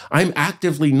 I'm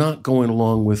actively not going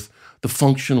along with the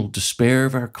functional despair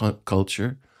of our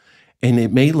culture. And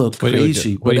it may look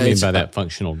crazy. What do you mean by that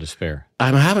functional despair?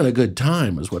 I'm having a good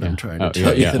time is what I'm trying to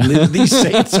tell you. And these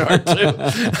saints are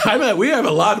too. We have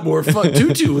a lot more fun.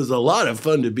 Tutu was a lot of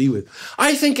fun to be with.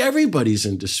 I think everybody's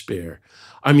in despair.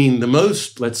 I mean, the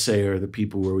most, let's say, are the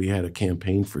people where we had a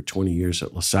campaign for 20 years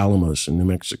at Los Alamos in New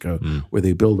Mexico, where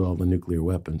they build all the nuclear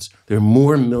weapons. There are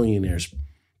more millionaires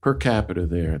per capita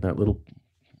there, in that little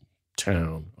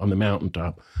town on the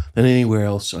mountaintop, than anywhere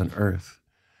else on Earth.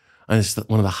 And it's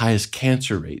one of the highest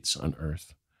cancer rates on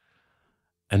Earth.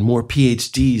 And more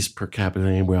PhDs per capita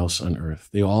than anywhere else on Earth.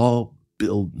 They all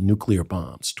build nuclear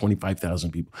bombs,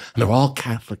 25,000 people. And they're all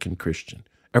Catholic and Christian.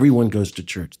 Everyone goes to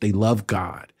church. They love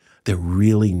God. They're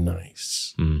really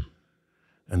nice. And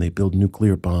they build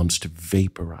nuclear bombs to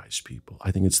vaporize people.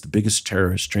 I think it's the biggest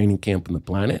terrorist training camp on the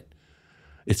planet.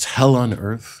 It's hell on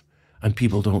earth, and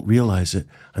people don't realize it,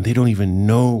 and they don't even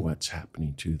know what's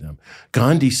happening to them.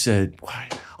 Gandhi said,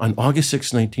 on August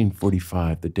 6,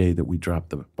 1945, the day that we dropped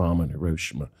the bomb on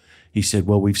Hiroshima, he said,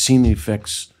 well, we've seen the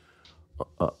effects,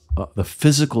 the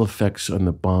physical effects on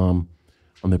the bomb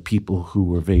on the people who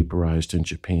were vaporized in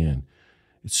Japan.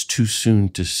 It's too soon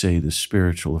to say the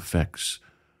spiritual effects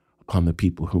upon the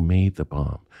people who made the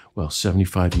bomb. Well,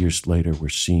 75 years later, we're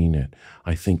seeing it.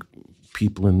 I think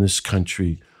people in this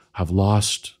country have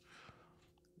lost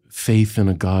faith in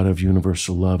a God of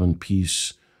universal love and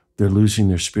peace. They're losing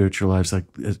their spiritual lives. Like,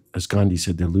 as Gandhi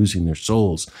said, they're losing their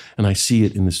souls. And I see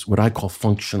it in this, what I call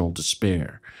functional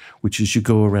despair, which is you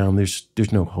go around,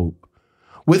 there's no hope.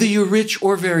 Whether you're rich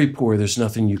or very poor, there's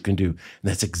nothing you can do. And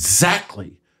that's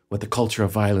exactly what the culture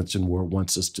of violence and war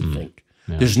wants us to think.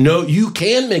 Yeah. You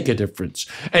can make a difference.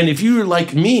 And if you're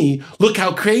like me, look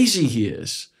how crazy he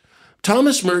is.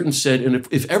 Thomas Merton said, and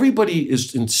if everybody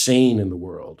is insane in the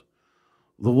world,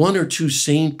 the one or two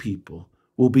sane people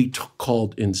will be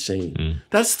called insane.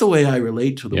 That's the way I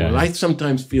relate to the world. I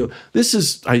sometimes feel,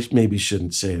 I maybe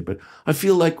shouldn't say it, but I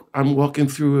feel like I'm walking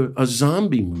through a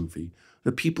zombie movie.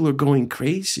 The people are going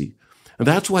crazy. And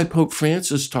that's why Pope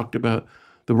Francis talked about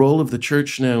the role of the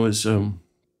church now is a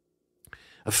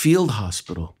field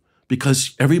hospital,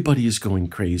 because everybody is going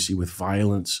crazy with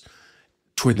violence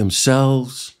toward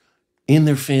themselves, in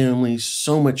their families,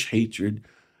 so much hatred.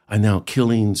 and now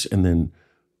killings, and then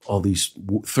all these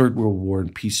Third World War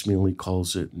and piecemeal, he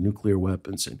calls it, nuclear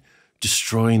weapons and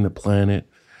destroying the planet.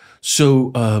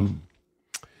 So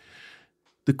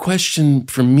the question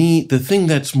for me, the thing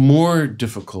that's more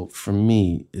difficult for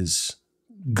me is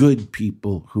good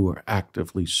people who are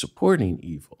actively supporting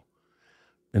evil.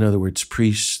 In other words,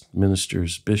 priests,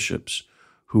 ministers, bishops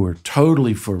who are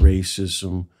totally for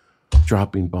racism,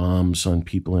 dropping bombs on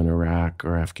people in Iraq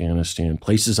or Afghanistan.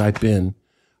 Places I've been,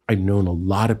 I've known a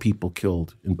lot of people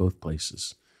killed in both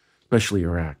places, especially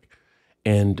Iraq.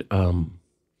 And,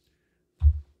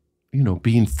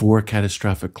 being for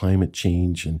catastrophic climate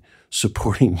change and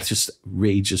supporting just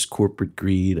outrageous corporate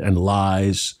greed and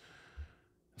lies,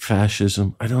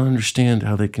 fascism. I don't understand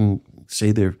how they can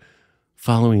say they're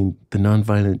following the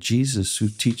nonviolent Jesus who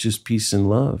teaches peace and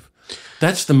love.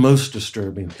 That's the most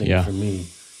disturbing thing for me.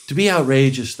 To be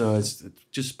outrageous, though, is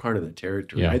just part of the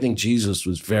territory. Yeah. I think Jesus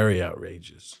was very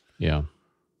outrageous. Yeah.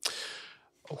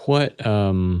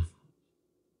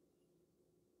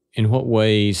 In what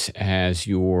ways has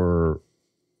your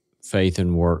faith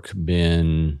and work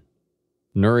been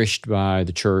nourished by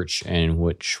the church, and in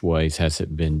which ways has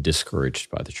it been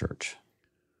discouraged by the church?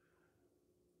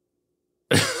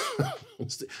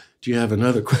 Do you have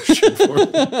another question for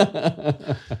me?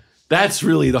 That's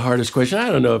really the hardest question. I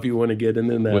don't know if you want to get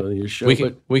into that on your show. We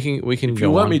can if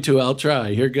you want me to, I'll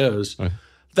try. Here goes. Okay.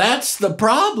 That's the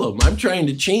problem. I'm trying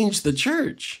to change the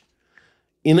church.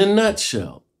 In a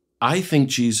nutshell, I think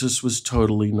Jesus was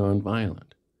totally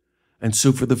nonviolent. And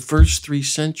so for the first 3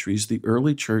 centuries, the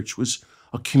early church was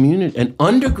a community, an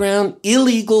underground,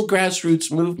 illegal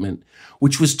grassroots movement,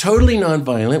 which was totally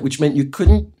nonviolent, which meant you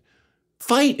couldn't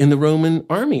fight in the Roman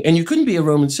army and you couldn't be a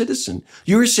Roman citizen.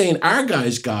 You were saying, our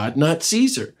guy's God, not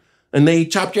Caesar. And they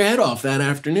chopped your head off that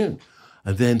afternoon.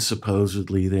 And then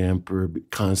supposedly the Emperor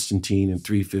Constantine in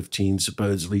 315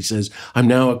 supposedly says, I'm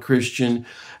now a Christian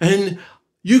and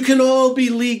you can all be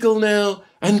legal now.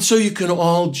 And so you can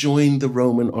all join the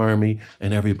Roman army.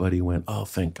 And everybody went, oh,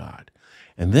 thank God.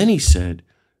 And then he said,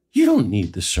 you don't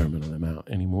need the Sermon on the Mount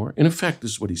anymore. In effect,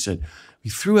 this is what he said. He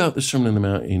threw out the Sermon on the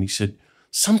Mount and he said,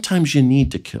 sometimes you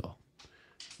need to kill.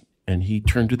 And he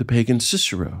turned to the pagan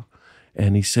Cicero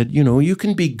and he said, you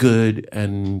can be good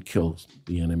and kill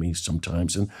the enemy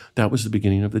sometimes. And that was the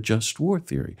beginning of the just war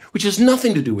theory, which has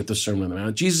nothing to do with the Sermon on the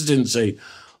Mount. Jesus didn't say,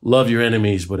 love your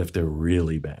enemies, but if they're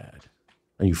really bad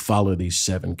and you follow these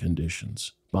 7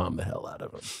 conditions, bomb the hell out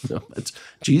of them.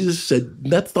 Jesus said,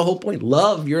 that's the whole point.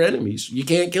 Love your enemies. You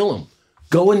can't kill them.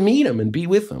 Go and meet them and be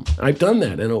with them. I've done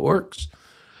that and it works.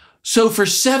 So for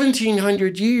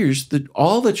 1,700 years,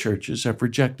 all the churches have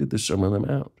rejected the Sermon on the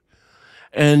Mount.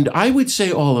 And I would say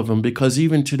all of them, because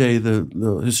even today,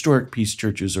 the historic peace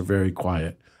churches are very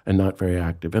quiet and not very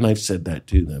active. And I've said that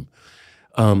to them.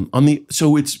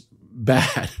 So it's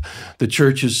bad. The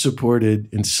church has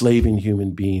supported enslaving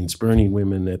human beings, burning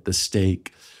women at the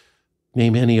stake.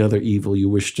 Name any other evil you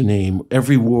wish to name.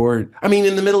 Every war. I mean,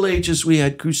 in the Middle Ages, we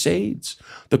had crusades.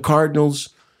 The cardinals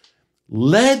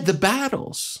led the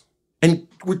battles and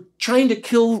were trying to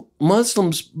kill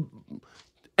Muslims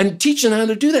and teach them how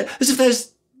to do that. As if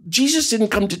Jesus didn't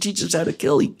come to teach us how to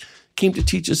kill. He came to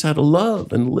teach us how to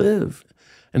love and live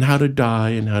and how to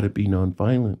die and how to be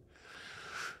nonviolent.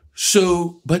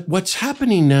 So, but what's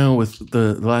happening now with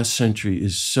the last century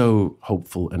is so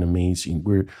hopeful and amazing.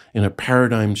 We're in a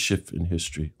paradigm shift in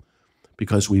history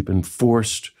because we've been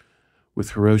forced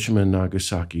with Hiroshima and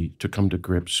Nagasaki to come to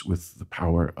grips with the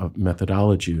power of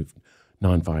methodology of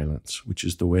nonviolence, which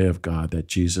is the way of God that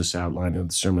Jesus outlined in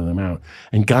the Sermon on the Mount.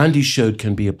 And Gandhi showed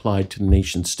can be applied to the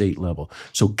nation-state level.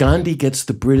 So Gandhi gets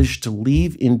the British to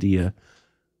leave India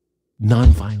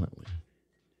nonviolently.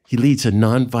 He leads a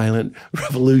nonviolent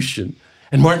revolution.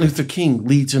 And Martin Luther King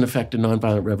leads, in effect, a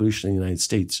nonviolent revolution in the United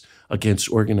States against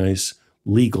organized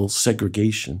legal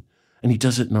segregation. And he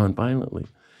does it nonviolently.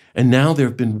 And now there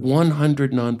have been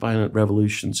 100 nonviolent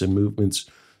revolutions and movements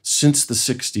since the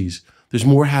 60s. There's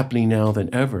more happening now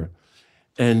than ever.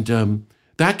 And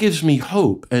that gives me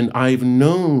hope. And I've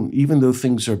known, even though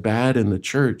things are bad in the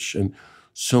church, and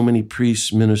so many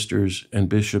priests, ministers, and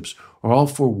bishops are all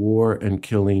for war and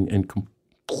killing and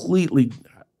completely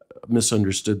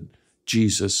misunderstood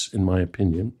Jesus, in my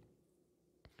opinion.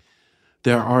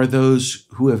 There are those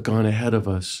who have gone ahead of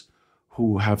us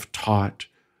who have taught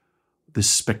this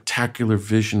spectacular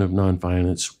vision of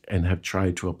nonviolence and have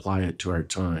tried to apply it to our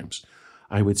times.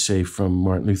 I would say from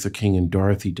Martin Luther King and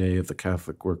Dorothy Day of the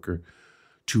Catholic Worker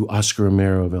to Oscar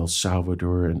Romero of El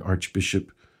Salvador and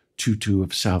Archbishop Tutu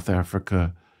of South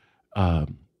Africa,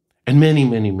 and many,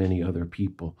 many, many other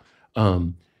people.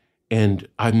 And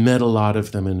I've met a lot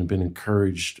of them and been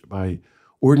encouraged by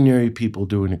ordinary people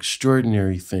doing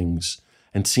extraordinary things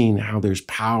and seeing how there's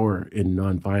power in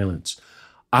nonviolence.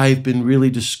 I've been really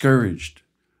discouraged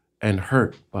and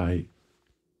hurt by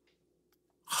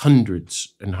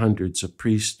hundreds and hundreds of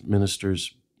priests,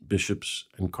 ministers, bishops,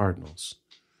 and cardinals.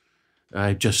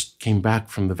 I just came back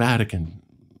from the Vatican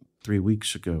 3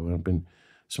 weeks ago.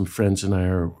 Some friends and I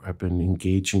have been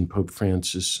engaging Pope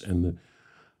Francis and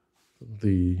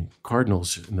the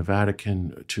cardinals in the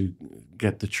Vatican to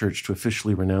get the church to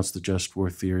officially renounce the just war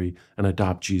theory and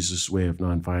adopt Jesus' way of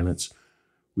nonviolence.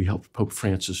 We helped Pope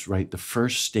Francis write the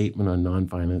first statement on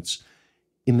nonviolence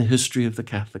in the history of the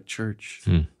Catholic Church,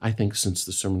 I think since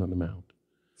the Sermon on the Mount.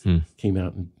 Came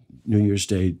out on New Year's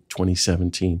Day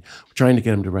 2017. We're trying to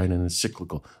get him to write an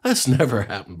encyclical. That's never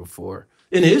happened before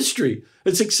in history.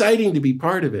 It's exciting to be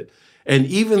part of it. And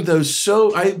even though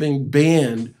I've been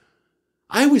banned,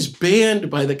 I was banned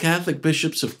by the Catholic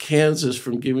bishops of Kansas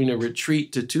from giving a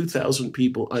retreat to 2,000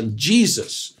 people on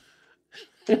Jesus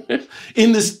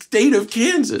in the state of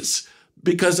Kansas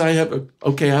because I have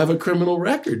a criminal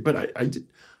record, but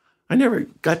I never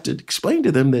got to explain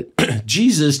to them that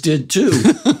Jesus did too.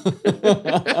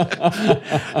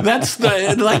 That's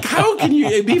how can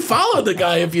you follow the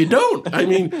guy if you don't? I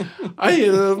mean,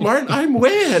 I'm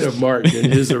way ahead of Martin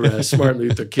in his arrest, Martin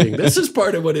Luther King. This is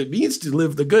part of what it means to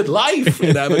live the good life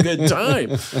and have a good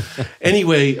time.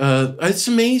 Anyway, it's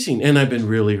amazing. And I've been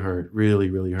really hurt, really,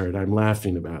 really hurt. I'm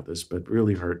laughing about this, but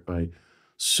really hurt by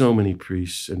so many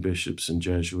priests and bishops and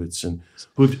Jesuits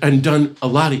who've done a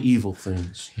lot of evil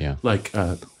things. Yeah. Like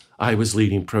I was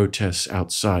leading protests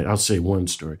outside. I'll say one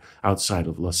story outside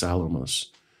of Los Alamos.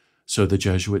 So the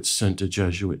Jesuits sent a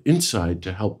Jesuit inside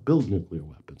to help build nuclear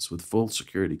weapons with full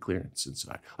security clearance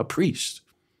inside. A priest.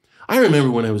 I remember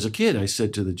when I was a kid, I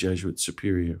said to the Jesuit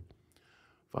superior,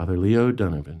 Father Leo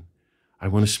Donovan, I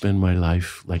want to spend my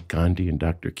life like Gandhi and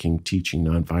Dr. King teaching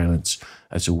nonviolence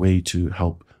as a way to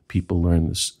help people learn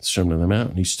the Sermon on the Mount.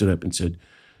 And he stood up and said,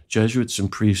 Jesuits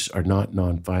and priests are not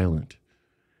nonviolent.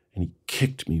 And he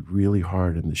kicked me really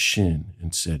hard in the shin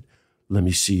and said, let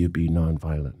me see you be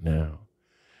nonviolent now.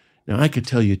 Now, I could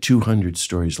tell you 200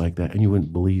 stories like that, and you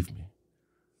wouldn't believe me.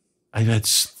 I've had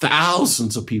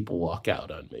thousands of people walk out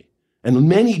on me, and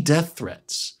many death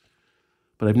threats.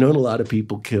 But I've known a lot of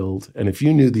people killed, and if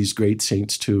you knew these great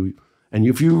saints too, and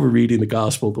if you were reading the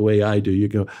gospel the way I do, you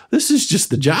go, this is just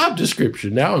the job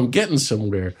description. Now I'm getting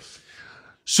somewhere.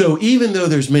 So even though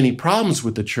there's many problems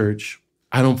with the church,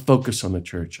 I don't focus on the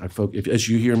church. As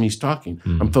you hear me talking,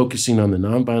 I'm focusing on the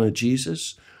nonviolent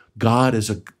Jesus. God is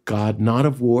a God not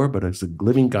of war, but as a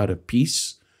living God of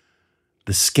peace.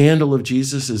 The scandal of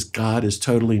Jesus is God is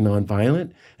totally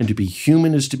nonviolent, and to be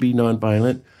human is to be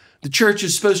nonviolent. The church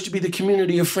is supposed to be the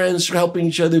community of friends helping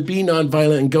each other be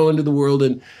nonviolent and go into the world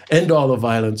and end all the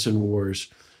violence and wars.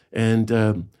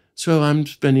 And so I'm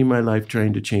spending my life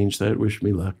trying to change that. Wish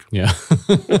me luck. Yeah.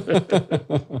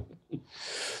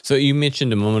 So you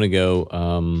mentioned a moment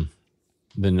ago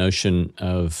the notion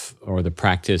of, or the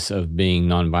practice of being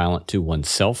nonviolent to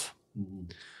oneself.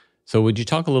 So would you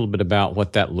talk a little bit about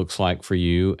what that looks like for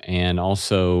you, and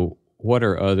also what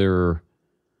are other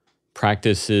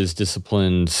practices,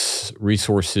 disciplines,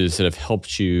 resources that have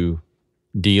helped you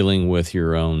dealing with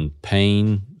your own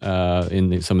pain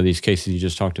in some of these cases you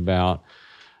just talked about,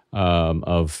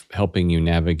 of helping you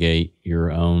navigate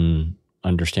your own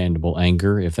understandable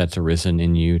anger, if that's arisen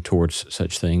in you towards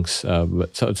such things.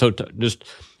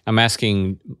 I'm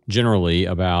asking generally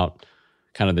about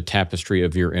kind of the tapestry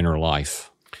of your inner life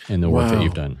and the work that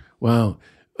you've done. Wow.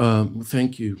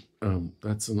 Thank you.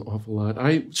 That's an awful lot.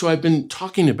 So I've been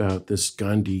talking about this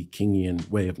Gandhi Kingian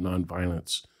way of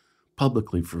nonviolence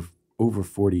publicly for over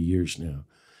 40 years now.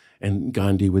 And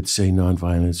Gandhi would say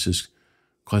nonviolence is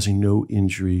causing no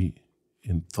injury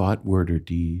in thought, word, or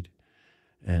deed.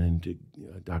 And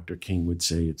Dr. King would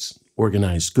say it's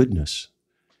organized goodness,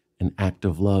 an act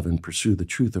of love, and pursue the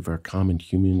truth of our common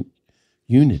human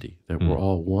unity, that we're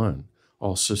all one,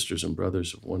 all sisters and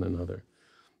brothers of one another.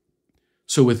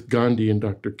 So with Gandhi and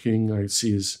Dr. King, I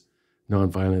see his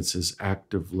nonviolence as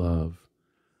active love,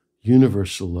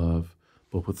 universal love,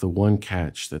 but with the one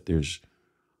catch that there's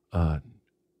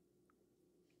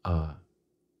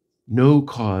no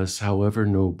cause, however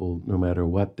noble, no matter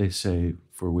what they say,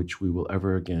 for which we will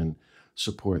ever again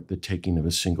support the taking of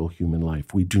a single human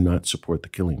life. We do not support the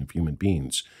killing of human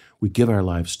beings. We give our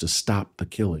lives to stop the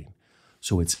killing.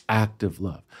 So it's active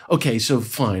love. Okay, so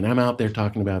fine, I'm out there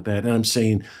talking about that, and I'm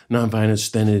saying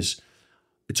nonviolence then it's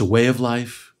a way of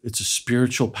life, it's a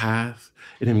spiritual path,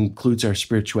 it includes our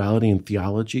spirituality and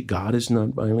theology. God is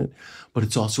nonviolent, but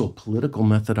it's also a political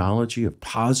methodology of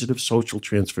positive social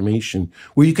transformation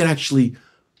where you can actually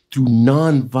through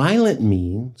nonviolent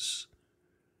means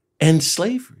end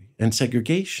slavery and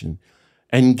segregation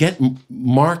and get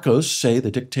Marcos, say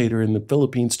the dictator in the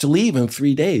Philippines, to leave in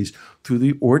 3 days through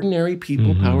the ordinary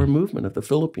people power movement of the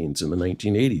Philippines in the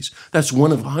 1980s. That's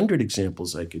one of 100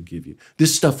 examples I could give you.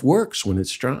 This stuff works when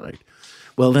it's tried.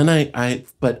 Well, then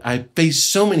I faced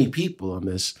so many people on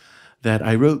this that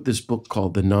I wrote this book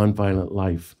called The Nonviolent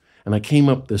Life. And I came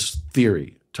up with this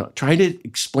theory, try to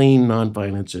explain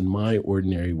nonviolence in my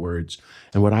ordinary words.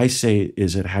 And what I say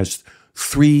is it has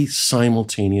 3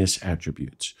 simultaneous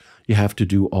attributes. You have to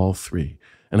do all 3.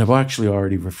 And I've actually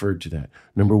already referred to that.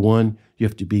 Number 1, you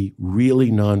have to be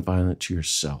really nonviolent to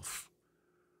yourself.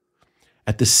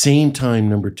 At the same time,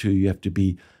 number 2, you have to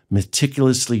be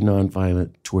meticulously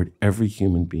nonviolent toward every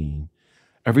human being,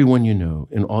 everyone you know,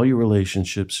 in all your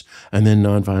relationships, and then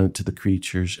nonviolent to the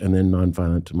creatures, and then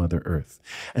nonviolent to Mother Earth.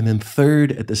 And then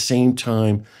third, at the same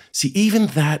time, see, even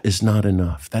that is not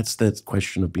enough. That's the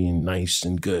question of being nice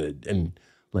and good and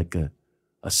like a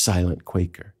silent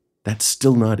Quaker. That's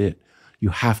still not it. You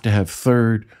have to have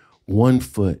third, 1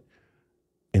 foot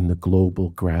in the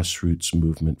global grassroots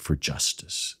movement for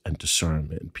justice and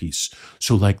disarmament and peace.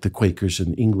 So like the Quakers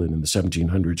in England in the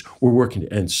 1700s were working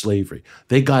to end slavery.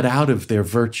 They got out of their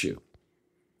virtue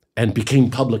and became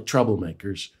public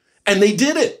troublemakers. And they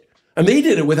did it. And they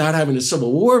did it without having a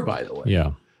civil war, by the way.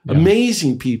 Yeah.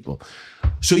 Amazing people.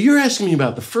 So you're asking me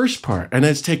about the first part, and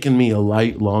it's taken me a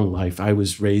long life. I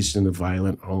was raised in a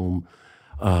violent home.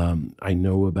 I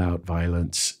know about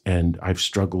violence, and I've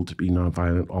struggled to be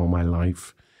nonviolent all my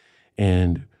life.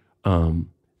 And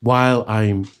while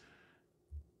I'm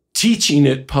teaching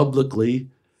it publicly,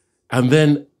 and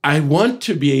then I want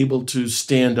to be able to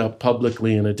stand up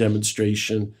publicly in a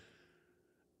demonstration.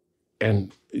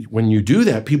 And when you do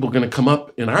that, people are going to come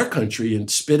up in our country and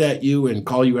spit at you and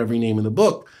call you every name in the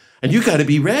book. And you got to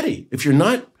be ready. If you're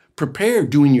not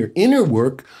prepared doing your inner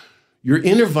work, your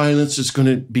inner violence is going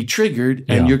to be triggered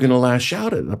and you're going to lash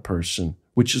out at a person,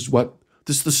 which is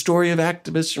this is the story of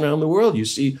activists around the world. You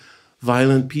see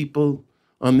violent people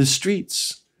on the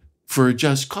streets for a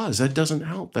just cause. That doesn't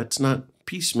help. That's not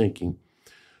peacemaking.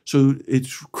 So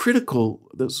it's critical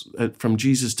from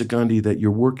Jesus to Gandhi that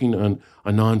you're working on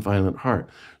a nonviolent heart.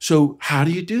 So how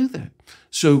do you do that?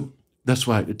 So that's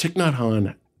why Thich Nhat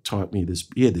Hanh taught me this.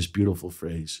 He had this beautiful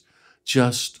phrase,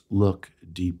 just look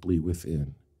deeply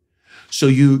within. So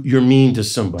you're mean to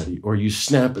somebody, or you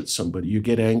snap at somebody, you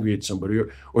get angry at somebody,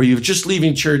 or you're just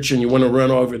leaving church and you want to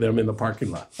run over them in the parking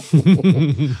lot.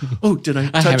 Oh, did I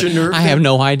touch a nerve? I have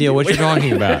no idea what you're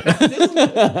talking about.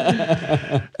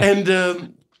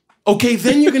 And okay,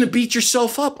 then you're going to beat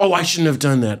yourself up. Oh, I shouldn't have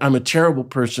done that. I'm a terrible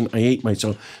person. I hate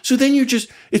myself. So then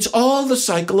it's all the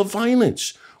cycle of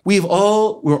violence. We're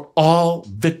all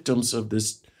victims of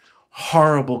this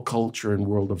horrible culture and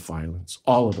world of violence,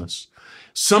 all of us.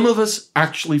 Some of us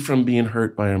actually from being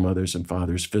hurt by our mothers and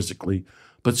fathers physically,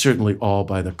 but certainly all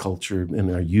by the culture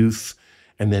in our youth,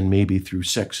 and then maybe through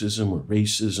sexism or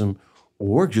racism,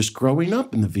 or just growing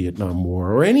up in the Vietnam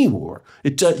War or any war.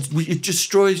 It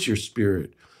destroys your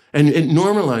spirit, and it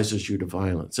normalizes you to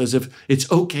violence, as if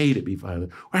it's okay to be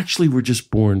violent. Or actually, we're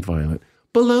just born violent.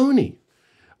 Baloney.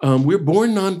 We're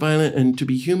born nonviolent, and to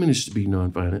be human is to be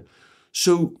nonviolent.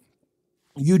 So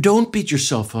you don't beat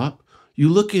yourself up. You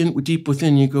look in deep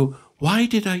within, you go, why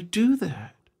did I do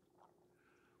that?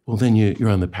 Well, then you're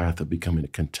on the path of becoming a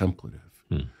contemplative.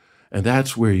 And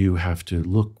that's where you have to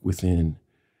look within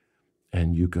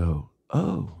and you go,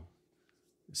 oh,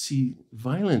 see,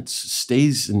 violence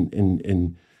stays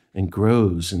and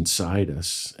grows inside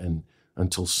us and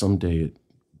until someday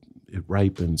it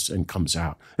ripens and comes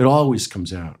out. It always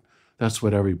comes out. That's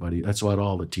what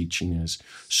all the teaching is.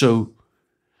 So,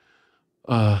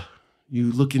 you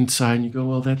look inside and you go,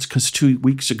 well, that's because 2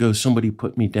 weeks ago somebody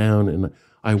put me down and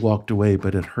I walked away,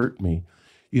 but it hurt me.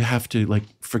 You have to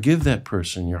forgive that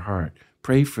person in your heart,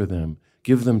 pray for them,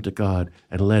 give them to God,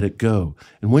 and let it go.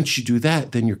 And once you do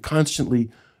that, then you're constantly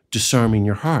disarming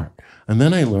your heart. And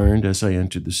then I learned as I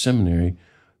entered the seminary,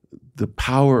 the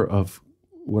power of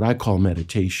what I call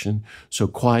meditation. So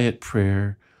quiet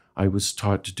prayer. I was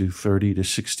taught to do 30 to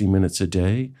 60 minutes a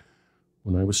day.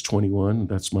 When I was 21,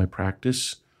 that's my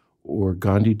practice. Or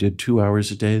Gandhi did 2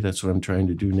 hours a day. That's what I'm trying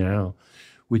to do now,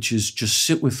 which is just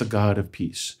sit with the God of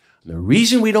peace. And the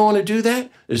reason we don't want to do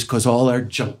that is because all our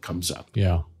junk comes up.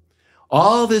 Yeah.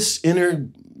 All this inner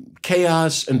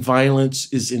chaos and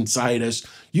violence is inside us.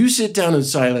 You sit down in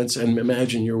silence and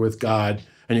imagine you're with God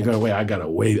and you're going, wait, I got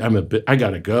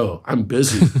to go. I'm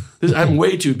busy. I'm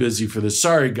way too busy for this.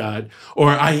 Sorry, God. Or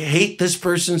I hate this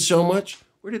person so much.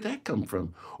 Where did that come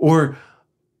from? Or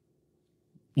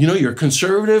your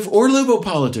conservative or liberal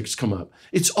politics come up.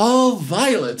 It's all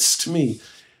violence to me.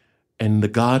 And the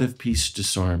God of peace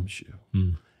disarms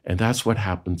you. And that's what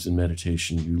happens in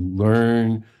meditation.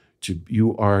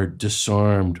 You are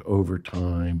disarmed over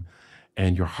time,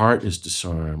 and your heart is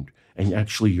disarmed, and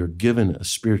actually you're given a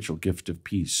spiritual gift of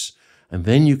peace. And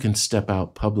then you can step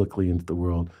out publicly into the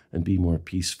world and be more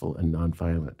peaceful and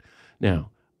nonviolent. Now,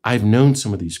 I've known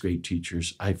some of these great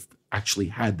teachers. I've actually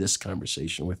had this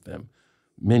conversation with them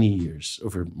many years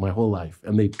over my whole life,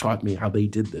 and they've taught me how they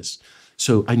did this.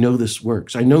 So I know this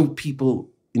works. I know people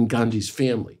in Gandhi's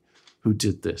family who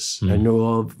did this. I know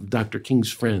all of Dr.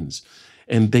 King's friends,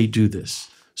 and they do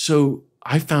this. So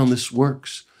I found this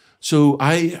works. So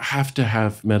I have to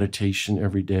have meditation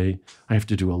every day. I have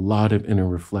to do a lot of inner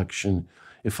reflection.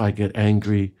 If I get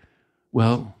angry,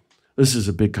 well, this is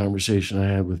a big conversation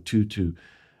I had with Tutu.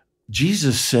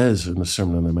 Jesus says in the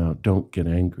Sermon on the Mount, don't get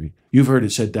angry. You've heard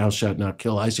it said, thou shalt not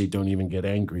kill. I say, don't even get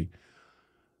angry.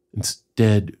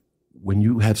 Instead, when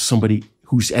you have somebody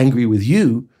who's angry with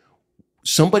you,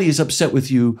 somebody is upset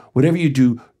with you, whatever you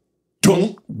do,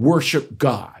 don't worship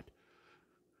God.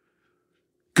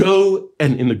 Go,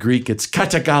 and in the Greek, it's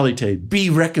katagalite, be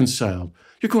reconciled.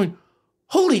 You're going,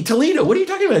 holy Toledo, what are you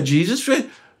talking about, Jesus?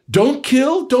 Don't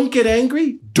kill, don't get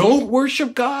angry, don't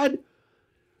worship God.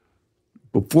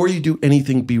 Before you do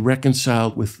anything, be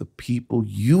reconciled with the people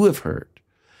you have hurt.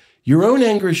 Your own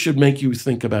anger should make you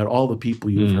think about all the people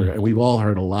you've hurt, and we've all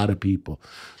hurt a lot of people.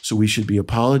 So we should be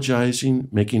apologizing,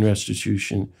 making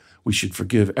restitution. We should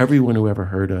forgive everyone who ever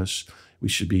hurt us. We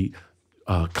should be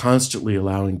constantly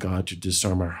allowing God to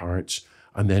disarm our hearts,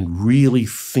 and then really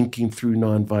thinking through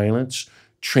nonviolence,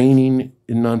 training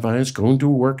in nonviolence, going to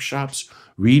workshops,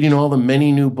 reading all the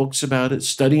many new books about it,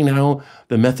 studying how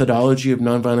the methodology of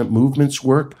nonviolent movements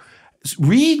work.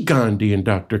 Read Gandhi and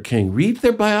Dr. King. Read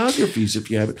their biographies if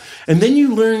you haven't. And then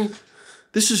you learn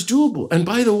this is doable. And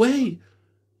by the way,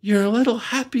 you're a little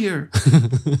happier.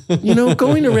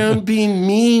 Going around being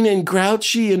mean and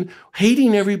grouchy and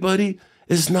hating everybody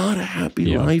is not a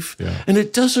happy life. Yeah. And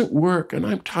it doesn't work. And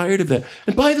I'm tired of that.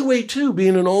 And by the way, too,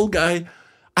 being an old guy,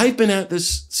 I've been at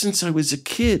this since I was a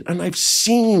kid, and I've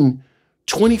seen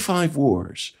 25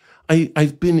 wars.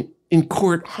 I've been in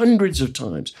court hundreds of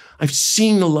times. I've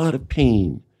seen a lot of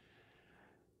pain,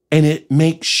 and it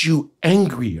makes you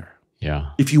angrier.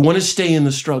 Yeah. If you want to stay in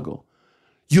the struggle,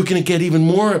 you're going to get even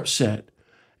more upset.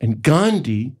 And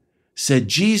Gandhi said,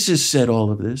 Jesus said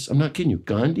all of this. I'm not kidding you.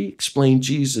 Gandhi explained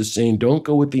Jesus saying, don't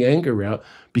go with the anger route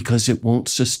because it won't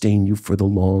sustain you for the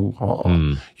long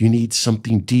haul. You need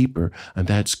something deeper, and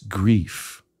that's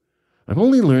grief. I've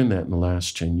only learned that in the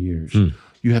last 10 years.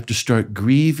 You have to start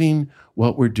grieving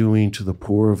what we're doing to the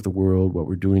poor of the world, what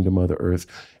we're doing to Mother Earth.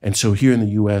 And so here in the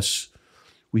U.S.,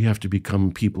 we have to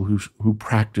become people who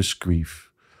practice grief.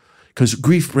 Because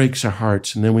grief breaks our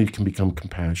hearts, and then we can become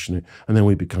compassionate, and then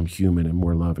we become human and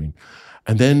more loving.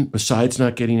 And then, besides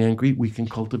not getting angry, we can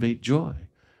cultivate joy.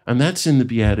 And that's in the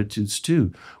Beatitudes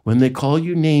too. When they call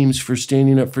you names for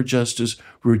standing up for justice,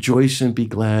 rejoice and be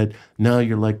glad. Now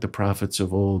you're like the prophets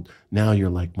of old. Now you're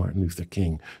like Martin Luther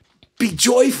King. Be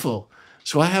joyful.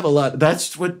 So I have a lot.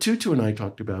 That's what Tutu and I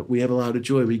talked about. We have a lot of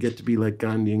joy. We get to be like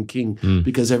Gandhi and King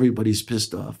because everybody's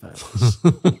pissed off at us.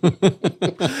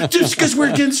 Just because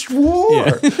we're against war.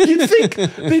 Yeah. You'd think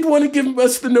they'd want to give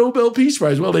us the Nobel Peace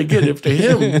Prize. Well, they give it to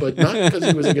him, but not because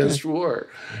he was against war.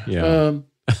 Yeah.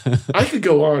 I could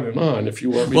go on and on if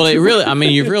you want me to. Well,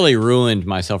 you've really ruined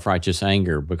my self-righteous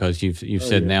anger because you've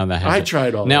said now that I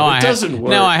tried all now that. It doesn't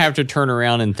work. Now I have to turn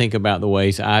around and think about the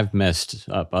ways I've messed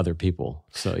up other people.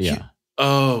 So, yeah.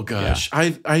 Oh gosh,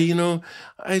 yeah.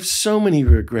 I have so many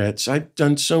regrets. I've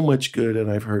done so much good,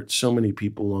 and I've hurt so many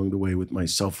people along the way with my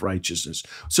self-righteousness.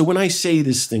 So when I say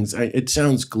these things, it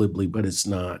sounds glibly, but it's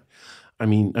not. I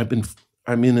mean,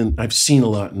 I've seen a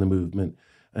lot in the movement,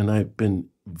 and I've been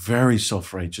very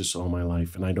self-righteous all my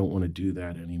life, and I don't want to do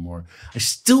that anymore. I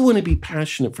still want to be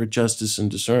passionate for justice and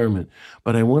discernment,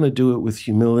 but I want to do it with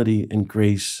humility and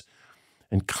grace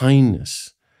and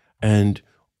kindness, and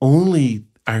only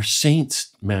our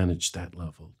saints manage that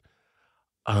level.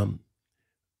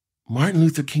 Martin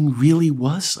Luther King really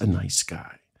was a nice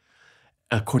guy,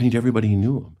 according to everybody who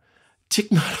knew him. Thich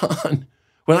Nhat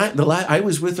Hanh, I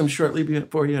was with him shortly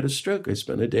before he had a stroke. I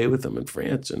spent a day with him in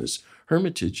France in his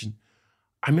hermitage, and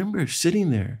I remember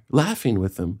sitting there laughing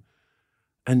with him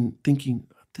and thinking,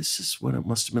 this is what it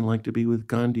must have been like to be with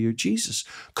Gandhi or Jesus,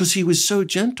 because he was so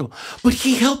gentle. But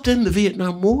he helped end the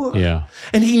Vietnam War. Yeah.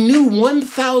 And he knew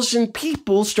 1,000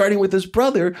 people, starting with his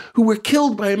brother, who were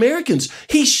killed by Americans.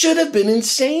 He should have been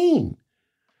insane.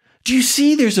 Do you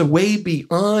see there's a way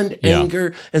beyond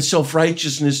anger and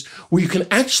self-righteousness where you can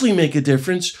actually make a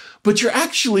difference, but you're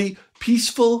actually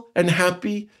peaceful and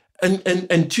happy?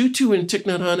 And Tutu and Thich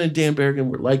Nhat Hanh and Dan Berrigan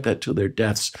were like that till their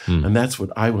deaths. And that's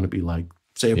what I want to be like.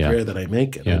 Say a prayer that I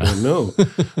make it. I don't know.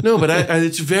 No, but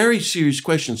it's a very serious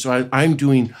question. So I'm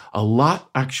doing a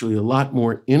lot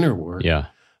more inner work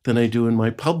than I do in my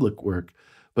public work.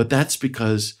 But that's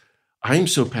because I'm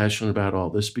so passionate about all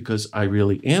this, because I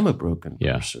really am a broken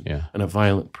person and a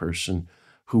violent person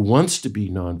who wants to be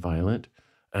nonviolent.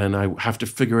 And I have to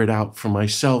figure it out for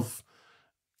myself.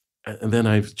 And then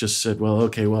I've just said, well,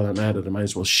 okay, while I'm at it, I might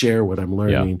as well share what I'm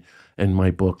learning in my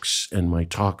books and my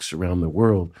talks around the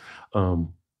world.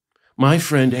 My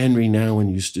friend Henry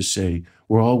Nouwen used to say,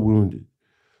 we're all wounded.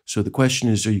 So the question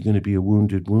is, are you going to be a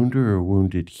wounded wounder or a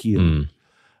wounded healer?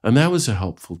 And that was a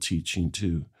helpful teaching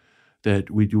too,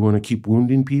 that we do want to keep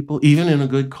wounding people, even in a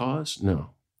good cause.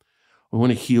 No, I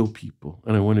want to heal people,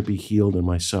 and I want to be healed in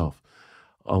myself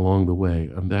along the way.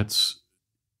 And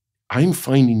I'm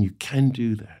finding you can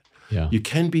do that. Yeah. You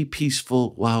can be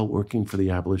peaceful while working for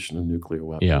the abolition of nuclear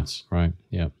weapons. Yeah, right.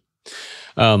 Yeah.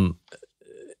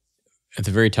 At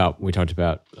the very top, we talked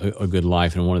about a good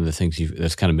life, and one of the things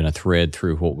that's kind of been a thread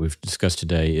through what we've discussed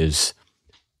today is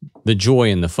the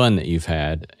joy and the fun that you've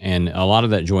had. And a lot of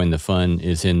that joy and the fun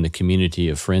is in the community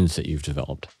of friends that you've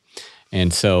developed.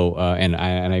 And so, and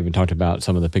I even talked about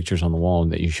some of the pictures on the wall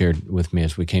that you shared with me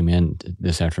as we came in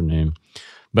this afternoon.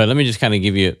 But let me just kind of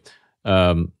give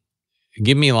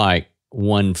me like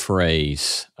one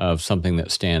phrase of something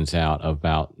that stands out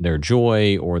about their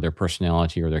joy or their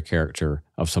personality or their character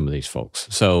of some of these folks.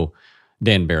 So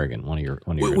Dan Berrigan, one of your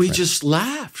We friends. just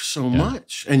laugh so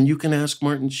much. And you can ask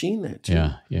Martin Sheen that too.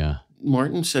 Yeah.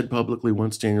 Martin said publicly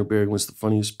once Daniel Berrigan was the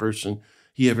funniest person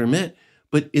he ever met.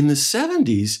 But in the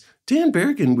 70s, Dan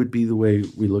Berrigan would be the way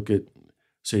we look at,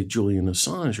 say, Julian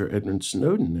Assange or Edward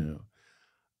Snowden now.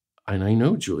 And I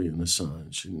know Julian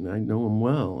Assange, and I know him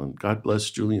well, and God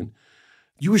bless Julian.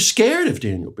 You were scared of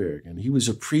Daniel Berrigan. He was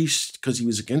a priest because he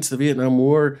was against the Vietnam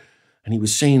War, and he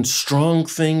was saying strong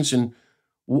things. And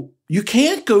you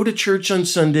can't go to church on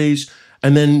Sundays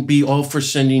and then be all for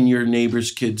sending your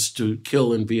neighbor's kids to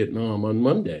kill in Vietnam on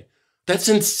Monday. That's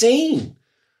insane.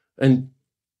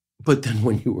 But then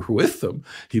when you were with him,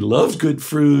 he loved good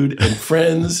food and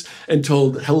friends and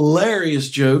told hilarious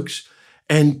jokes.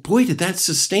 And boy, did that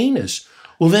sustain us.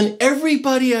 Well, then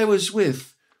everybody I was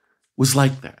with was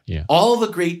like that. Yeah. All the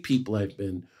great people I've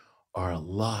been are a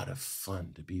lot of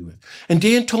fun to be with. And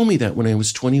Dan told me that when I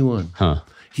was 21.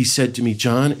 He said to me,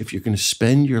 John, if you're going to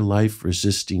spend your life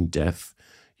resisting death,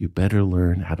 you better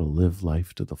learn how to live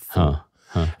life to the full.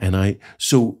 And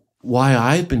so why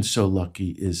I've been so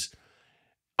lucky is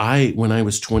when I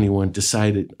was 21,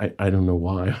 decided, I don't know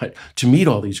why, to meet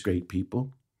all these great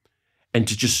people and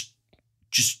to just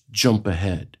jump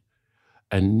ahead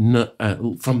and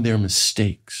from their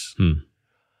mistakes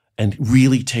and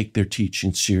really take their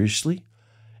teaching seriously.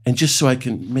 And just so I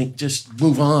can just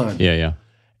move on.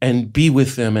 And be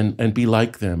with them and be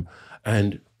like them.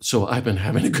 And so I've been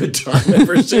having a good time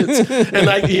ever since.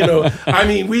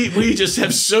 And we just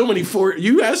have so many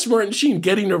you asked Martin Sheen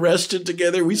getting arrested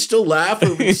together. We still laugh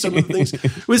over some of the things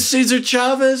with Cesar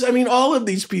Chavez. I mean, all of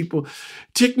these people.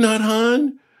 Thich Nhat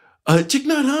Hanh. Thich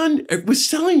Nhat Hanh was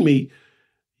telling me,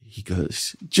 he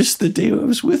goes, just the day I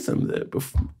was with him,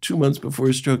 2 months before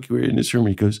his stroke, we were in his room,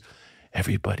 he goes,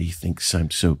 everybody thinks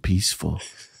I'm so peaceful.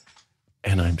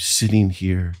 And I'm sitting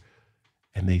here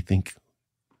and they think,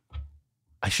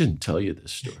 I shouldn't tell you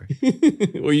this story.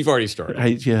 Well, you've already started.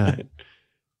 I'm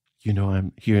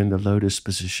here in the lotus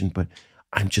position, but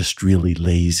I'm just really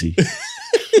lazy. And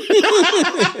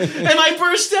I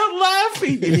burst out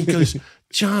laughing. And he goes,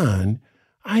 John,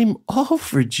 I'm all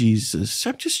for Jesus.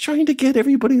 I'm just trying to get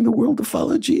everybody in the world to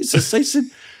follow Jesus. I said,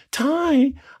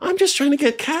 Ty, I'm just trying to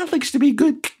get Catholics to be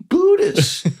good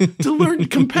Buddhists, to learn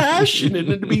compassion and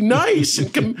to be nice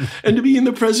and to be in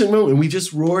the present moment. And we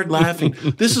just roared laughing.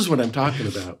 This is what I'm talking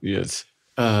about. Yes.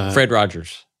 Fred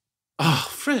Rogers. Oh,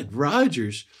 Fred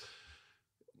Rogers.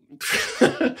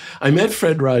 I met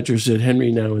Fred Rogers at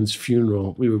Henry Nouwen's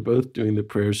funeral. We were both doing the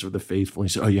prayers of the faithful. He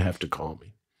said, you have to call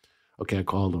me. Okay, I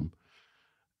called him.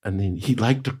 And then he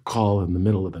liked to call in the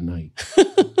middle of the night.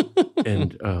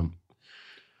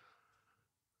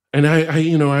 And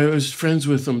I was friends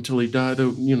with him till he died. The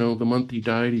month he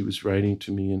died, he was writing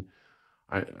to me, and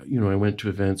I went to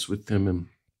events with him, and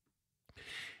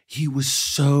he was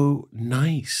so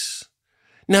nice.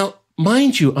 Now,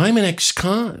 mind you, I'm an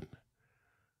ex-con,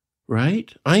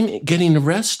 right? I'm getting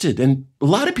arrested, and a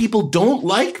lot of people don't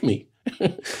like me.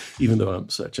 Even though I'm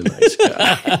such a nice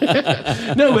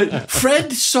guy. No, but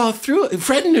Fred saw through it.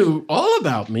 Fred knew all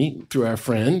about me through our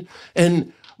friend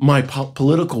and my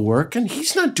political work, and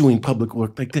he's not doing public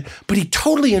work like that, but he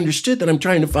totally understood that I'm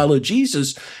trying to follow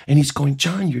Jesus, and he's going,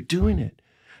 John, you're doing it.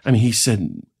 I mean, he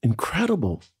said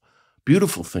incredible,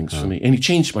 beautiful things for me, and he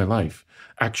changed my life.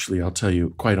 Actually, I'll tell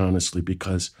you quite honestly,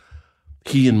 because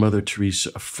he and Mother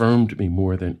Teresa affirmed me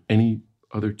more than any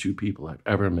other two people I've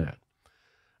ever met.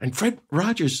 And Fred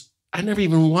Rogers, I never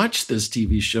even watched this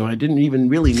TV show. I didn't even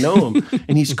really know him.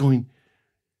 And he's going,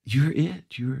 you're it.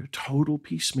 You're a total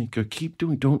peacemaker. Keep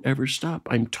doing. Don't ever stop.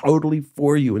 I'm totally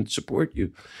for you and support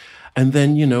you. And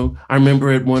then, you know, I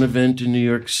remember at one event in New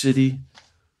York City,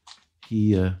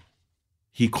 he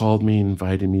called me and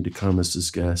invited me to come as his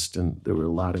guest. And there were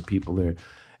a lot of people there.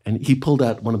 And he pulled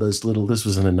out one of those little, this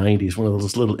was in the 90s, one of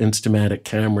those little Instamatic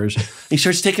cameras. He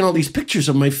starts taking all these pictures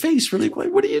of my face. We're like,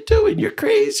 what are you doing? You're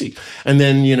crazy. And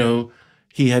then, you know,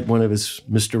 he had one of his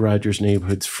Mr. Rogers'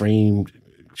 Neighborhoods framed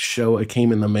show. It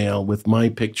came in the mail with my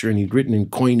picture, and he'd written in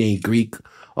Koine Greek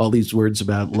all these words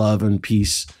about love and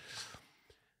peace.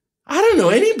 I don't know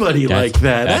anybody like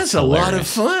that. That's a lot of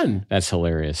fun. That's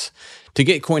hilarious. To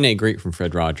get Koine Greek from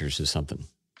Fred Rogers is something.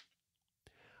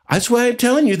 That's why I'm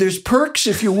telling you, there's perks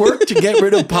if you work to get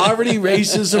rid of poverty,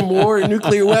 racism, war, and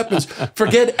nuclear weapons.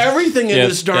 Forget everything in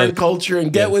this darn culture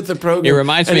and get with the program. It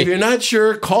reminds me. And if you're not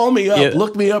sure, call me up.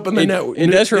 Look me up in the network. It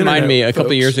does remind me. A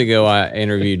couple of years ago, I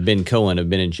interviewed Ben Cohen of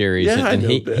Ben and Jerry's, and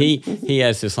he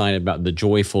has this line about the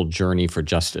joyful journey for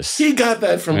justice. He got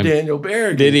that from Daniel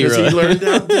Berrigan. Did he really? He learned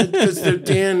that because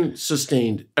Dan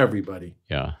sustained everybody.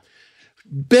 Yeah.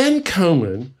 Ben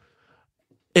Cohen.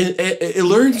 And it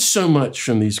learned so much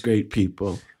from these great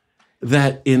people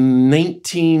that in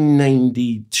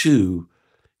 1992,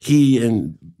 he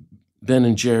and Ben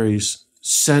and Jerry's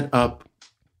set up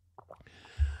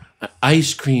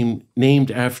ice cream named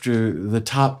after the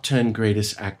top 10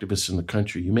 greatest activists in the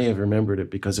country. You may have remembered it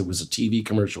because it was a TV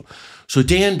commercial. So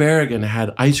Dan Berrigan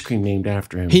had ice cream named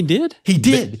after him. He did? He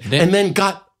did. And then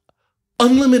got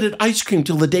unlimited ice cream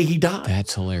till the day he died.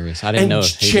 That's hilarious. I didn't know.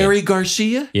 Cherry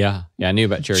Garcia. Yeah, I knew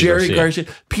about Cherry Garcia.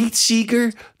 Pete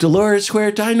Seeger, Dolores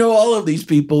Huerta. I know all of these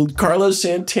people. Carlos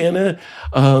Santana,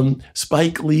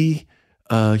 Spike Lee,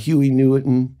 Huey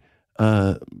Newton,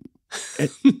 and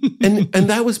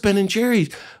that was Ben and Jerry's.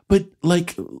 But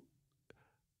like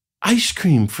ice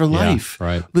cream for life,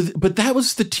 right? But that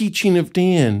was the teaching of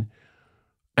Dan.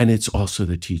 And it's also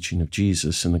the teaching of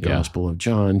Jesus in the Gospel of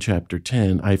John, chapter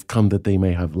 10. I've come that they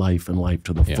may have life and life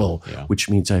to the full, which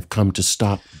means I've come to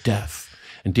stop death.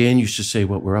 And Dan used to say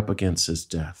what we're up against is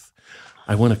death.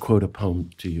 I want to quote a poem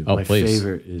to you. Oh, My please.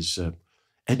 favorite is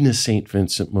Edna St.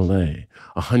 Vincent Millay.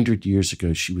 100 years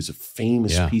ago, she was a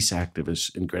famous peace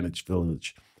activist in Greenwich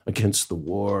Village against the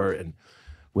war, and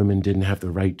women didn't have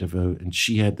the right to vote. And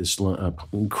she had this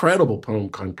incredible poem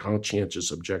called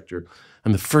Conscientious Objector.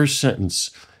 And the first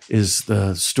sentence is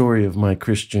the story of my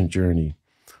Christian journey.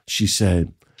 She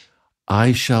said,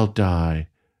 I shall die,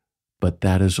 but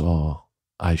that is all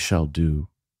I shall do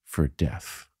for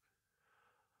death.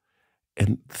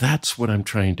 And that's what I'm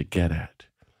trying to get at.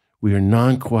 We are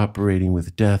non-cooperating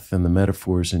with death and the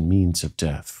metaphors and means of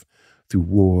death through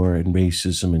war and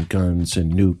racism and guns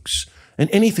and nukes and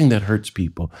anything that hurts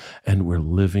people. And we're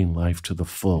living life to the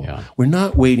full. Yeah. We're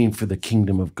not waiting for the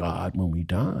kingdom of God when we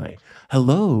die.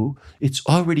 Hello, it's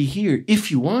already here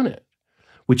if you want it,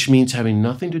 which means having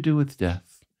nothing to do with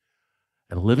death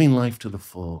and living life to the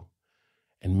full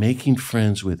and making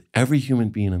friends with every human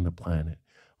being on the planet,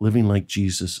 living like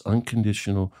Jesus,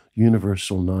 unconditional,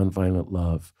 universal, nonviolent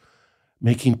love,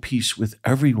 making peace with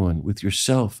everyone, with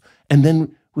yourself, and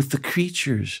then with the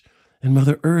creatures and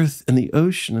Mother Earth and the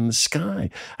ocean and the sky.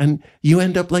 And you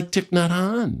end up like Thich Nhat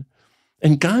Hanh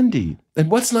and Gandhi.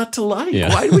 And what's not to like? Yeah.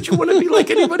 Why would you want to be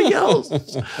like anybody else?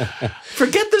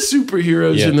 Forget the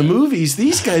superheroes in the movies.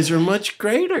 These guys are much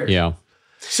greater. Yeah.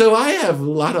 So I have a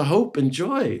lot of hope and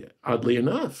joy, oddly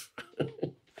enough.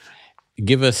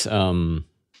 Give us,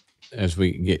 as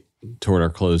we get toward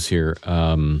our close here,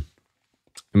 let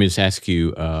me just ask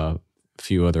you a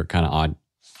few other kind of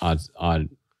odds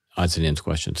and ends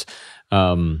questions.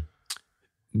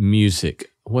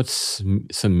 Music. What's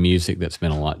some music that's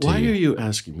meant a lot to you? Why are you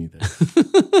asking me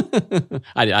that?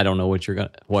 I don't know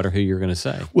what or who you're gonna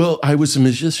say. Well, I was a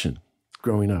musician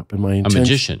growing up, and my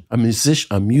intention, a musician.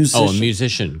 Oh, a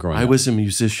musician growing up. I was a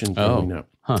musician growing up.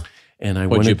 Huh. And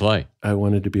What'd you play? I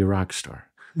wanted to be a rock star.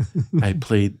 I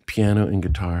played piano and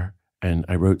guitar, and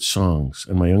I wrote songs.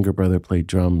 And my younger brother played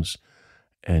drums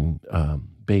and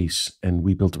bass, and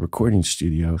we built a recording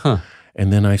studio. Huh.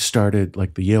 And then I started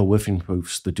like the Yale Whiffing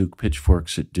Poofs, the Duke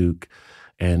Pitchforks at Duke,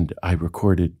 and I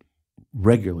recorded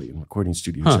regularly in recording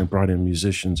studios. Huh. I brought in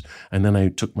musicians, and then I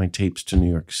took my tapes to New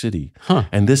York City. Huh.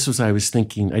 And this was, I was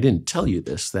thinking, I didn't tell you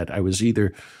this, that I was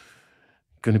either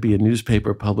going to be a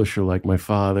newspaper publisher like my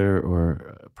father,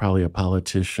 or probably a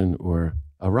politician, or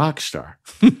a rock star.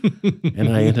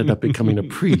 And I ended up becoming a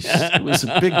priest. It was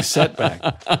a big setback.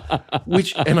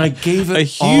 And I gave it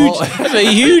That's a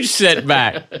huge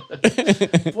setback.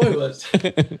 Boy, was.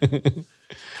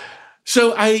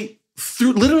 So I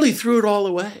literally threw it all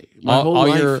away. My whole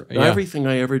life, everything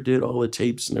I ever did, all the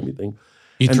tapes and everything.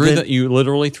 You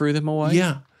literally threw them away?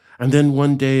 Yeah. And then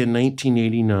one day in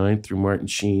 1989, through Martin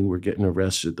Sheen, we're getting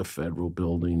arrested at the federal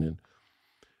building in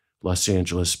Los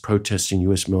Angeles, protesting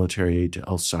U.S. military aid to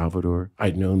El Salvador.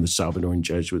 I'd known the Salvadoran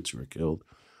Jesuits who were killed.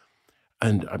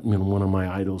 And I mean, one of my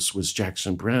idols was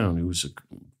Jackson Browne, who was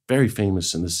very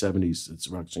famous in the 70s. It's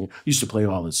a rock singer. I used to play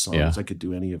all his songs. Yeah. I could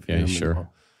do any of him. Sure.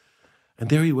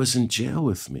 And there he was in jail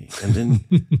with me. And then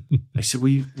I said,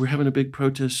 we're having a big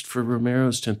protest for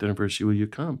Romero's 10th anniversary. Will you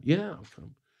come? Yeah, I'll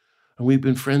come. And we've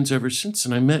been friends ever since.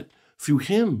 And I met through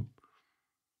him.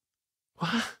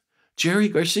 What? Jerry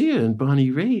Garcia and Bonnie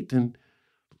Raitt. And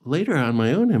later on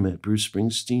my own, I met Bruce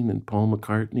Springsteen and Paul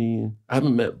McCartney. I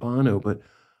haven't met Bono, but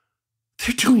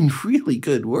they're doing really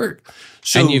good work.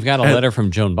 So, and you've got a letter from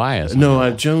Joan Baez.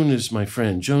 No, Joan is my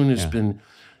friend. Joan has been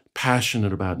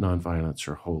passionate about nonviolence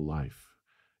her whole life.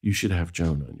 You should have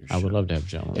Joan on your show. I would love to have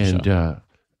Joan on the show. And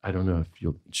I don't know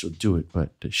if she'll do it,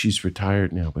 but she's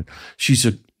retired now. But she's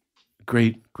a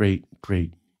great, great,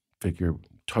 great figure.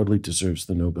 Totally deserves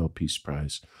the Nobel Peace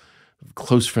Prize. A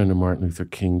close friend of Martin Luther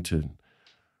King to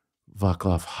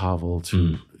Václav Havel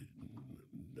to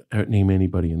name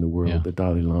anybody in the world, the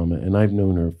Dalai Lama. And I've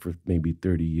known her for maybe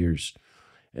 30 years.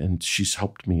 And she's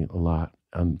helped me a lot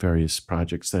on various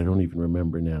projects that I don't even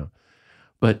remember now.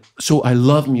 But so I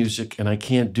love music, and I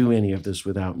can't do any of this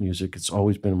without music. It's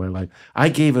always been in my life. I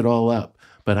gave it all up,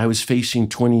 but I was facing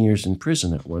 20 years in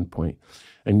prison at one point.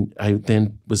 And I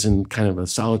then was in kind of a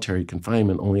solitary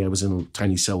confinement, only I was in a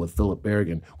tiny cell with Philip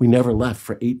Berrigan. We never left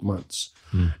for 8 months.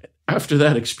 After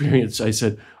that experience, I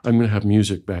said, I'm going to have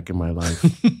music back in my life.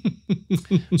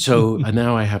 So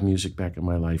now I have music back in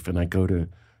my life, and I go to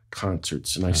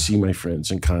concerts, and I see my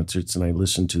friends in concerts, and I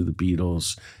listen to the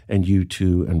Beatles and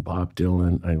U2 and Bob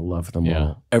Dylan. I love them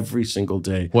all every single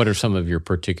day. What are some of your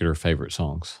particular favorite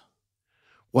songs?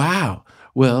 Wow.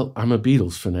 Well, I'm a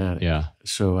Beatles fanatic. Yeah.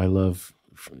 So I love,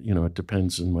 it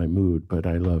depends on my mood, but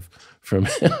I love from,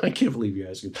 I can't believe you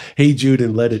asked me, Hey Jude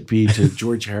and Let It Be to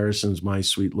George Harrison's My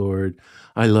Sweet Lord.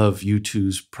 I love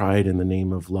U2's Pride in the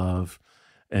Name of Love.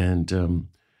 And,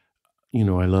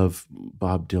 I love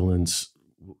Bob Dylan's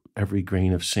Every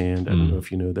Grain of Sand. I don't know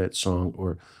if you know that song,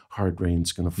 or Hard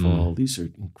Rain's Gonna Fall. These are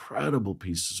incredible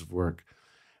pieces of work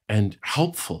and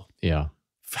helpful. Yeah.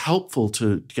 Helpful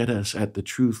to get us at the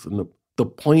truth and the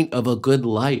point of a good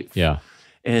life. Yeah.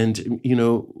 And,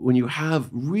 when you have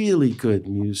really good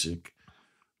music,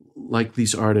 like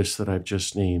these artists that I've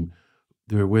just named,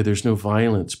 where there's no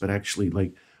violence, but actually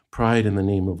like Pride in the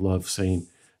Name of Love, saying,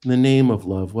 in the name of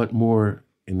love, what more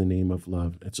in the name of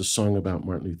love? It's a song about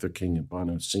Martin Luther King and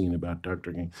Bono singing about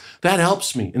Dr. King. That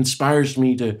helps me, inspires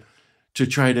me to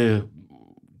try to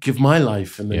give my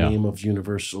life in the name of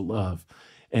universal love.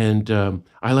 And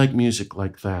I like music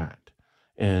like that.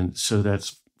 And so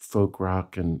that's folk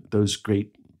rock and those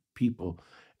great people.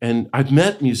 And I've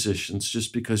met musicians,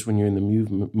 just because when you're in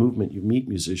the movement, you meet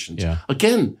musicians. Yeah.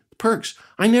 Again, perks.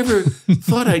 I never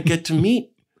thought I'd get to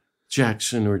meet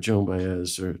Jackson or Joan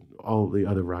Baez or all the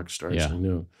other rock stars I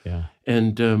know. Yeah.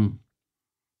 And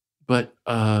but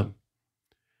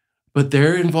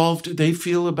they're involved. They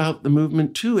feel about the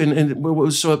movement too. And what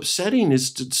was so upsetting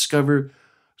is to discover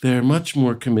they're much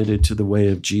more committed to the way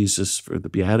of Jesus for the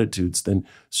Beatitudes than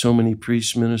so many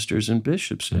priests, ministers, and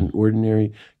bishops and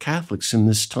ordinary Catholics in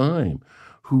this time,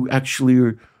 who actually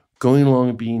are going along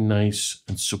and being nice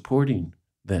and supporting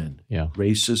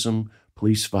racism,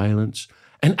 police violence,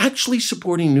 and actually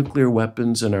supporting nuclear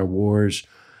weapons and our wars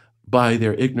by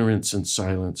their ignorance and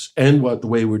silence and the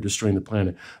way we're destroying the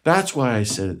planet. That's why I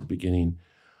said at the beginning,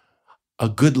 a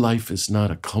good life is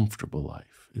not a comfortable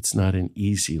life. It's not an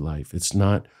easy life. It's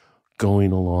not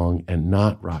going along and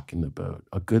not rocking the boat.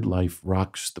 A good life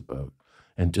rocks the boat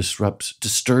and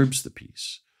disturbs the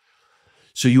peace.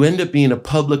 So you end up being a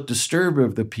public disturber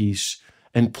of the peace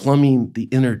and plumbing the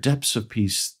inner depths of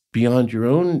peace beyond your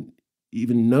own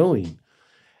even knowing,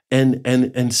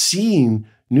 and seeing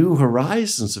new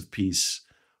horizons of peace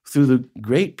through the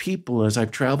great people as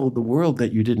I've traveled the world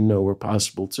that you didn't know were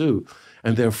possible too,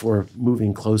 and therefore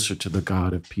moving closer to the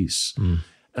God of peace.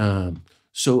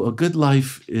 So a good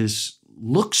life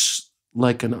looks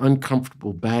like an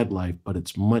uncomfortable bad life, but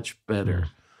it's much better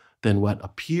than what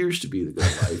appears to be the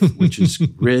good life, which is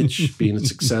rich, being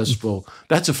successful.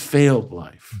 That's a failed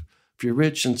life. If you're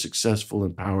rich and successful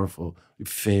and powerful, you've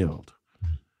failed.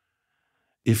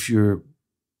 If you're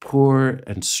poor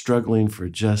and struggling for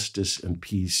justice and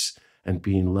peace and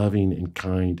being loving and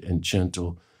kind and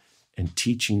gentle and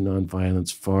teaching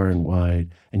nonviolence far and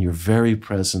wide, and your very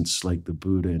presence, like the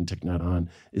Buddha and Thich Nhat Hanh,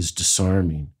 is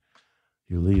disarming,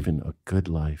 you're living a good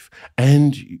life.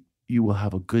 And you will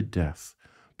have a good death,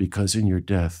 because in your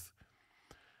death,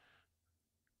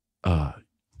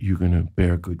 you're going to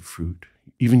bear good fruit.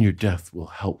 Even your death will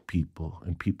help people,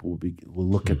 and people will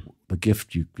look at the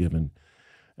gift you've given.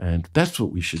 And that's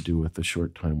what we should do with the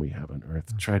short time we have on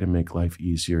earth. Try to make life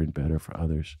easier and better for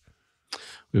others.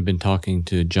 We've been talking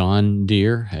to John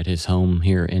Deere at his home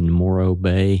here in Morro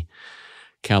Bay,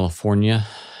 California.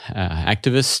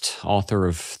 Activist, author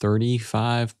of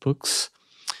 35 books.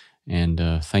 And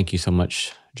thank you so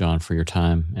much, John, for your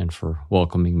time and for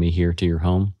welcoming me here to your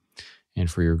home and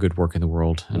for your good work in the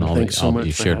world and all that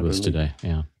you shared with us today.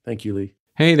 Yeah. Thank you, Lee.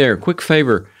 Hey there, quick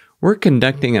favor. We're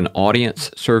conducting an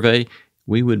audience survey.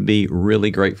 We would be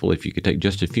really grateful if you could take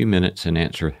just a few minutes and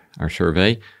answer our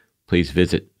survey. Please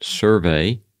visit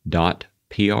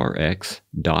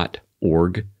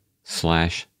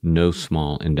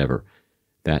survey.prx.org/no-small-endeavor.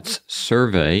 That's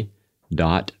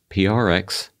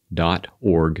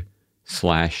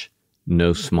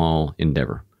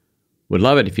survey.prx.org/no-small-endeavor. Would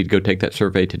love it if you'd go take that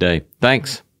survey today.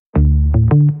 Thanks.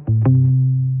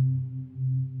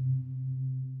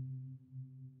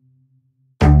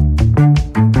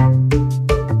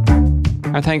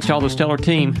 Our thanks to all the stellar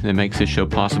team that makes this show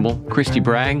possible. Christy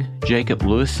Bragg, Jacob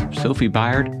Lewis, Sophie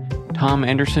Byard, Tom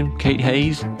Anderson, Kate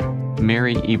Hayes,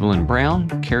 Mary Evelyn Brown,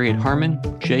 Carriot Harmon,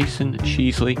 Jason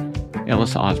Sheasley,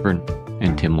 Ellis Osborne,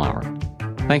 and Tim Lauer.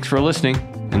 Thanks for listening,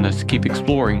 and let's keep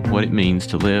exploring what it means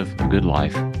to live a good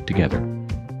life together.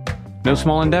 No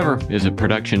Small Endeavor is a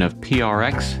production of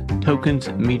PRX, Tokens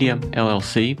Media,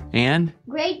 LLC, and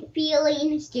Great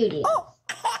Feeling Studio.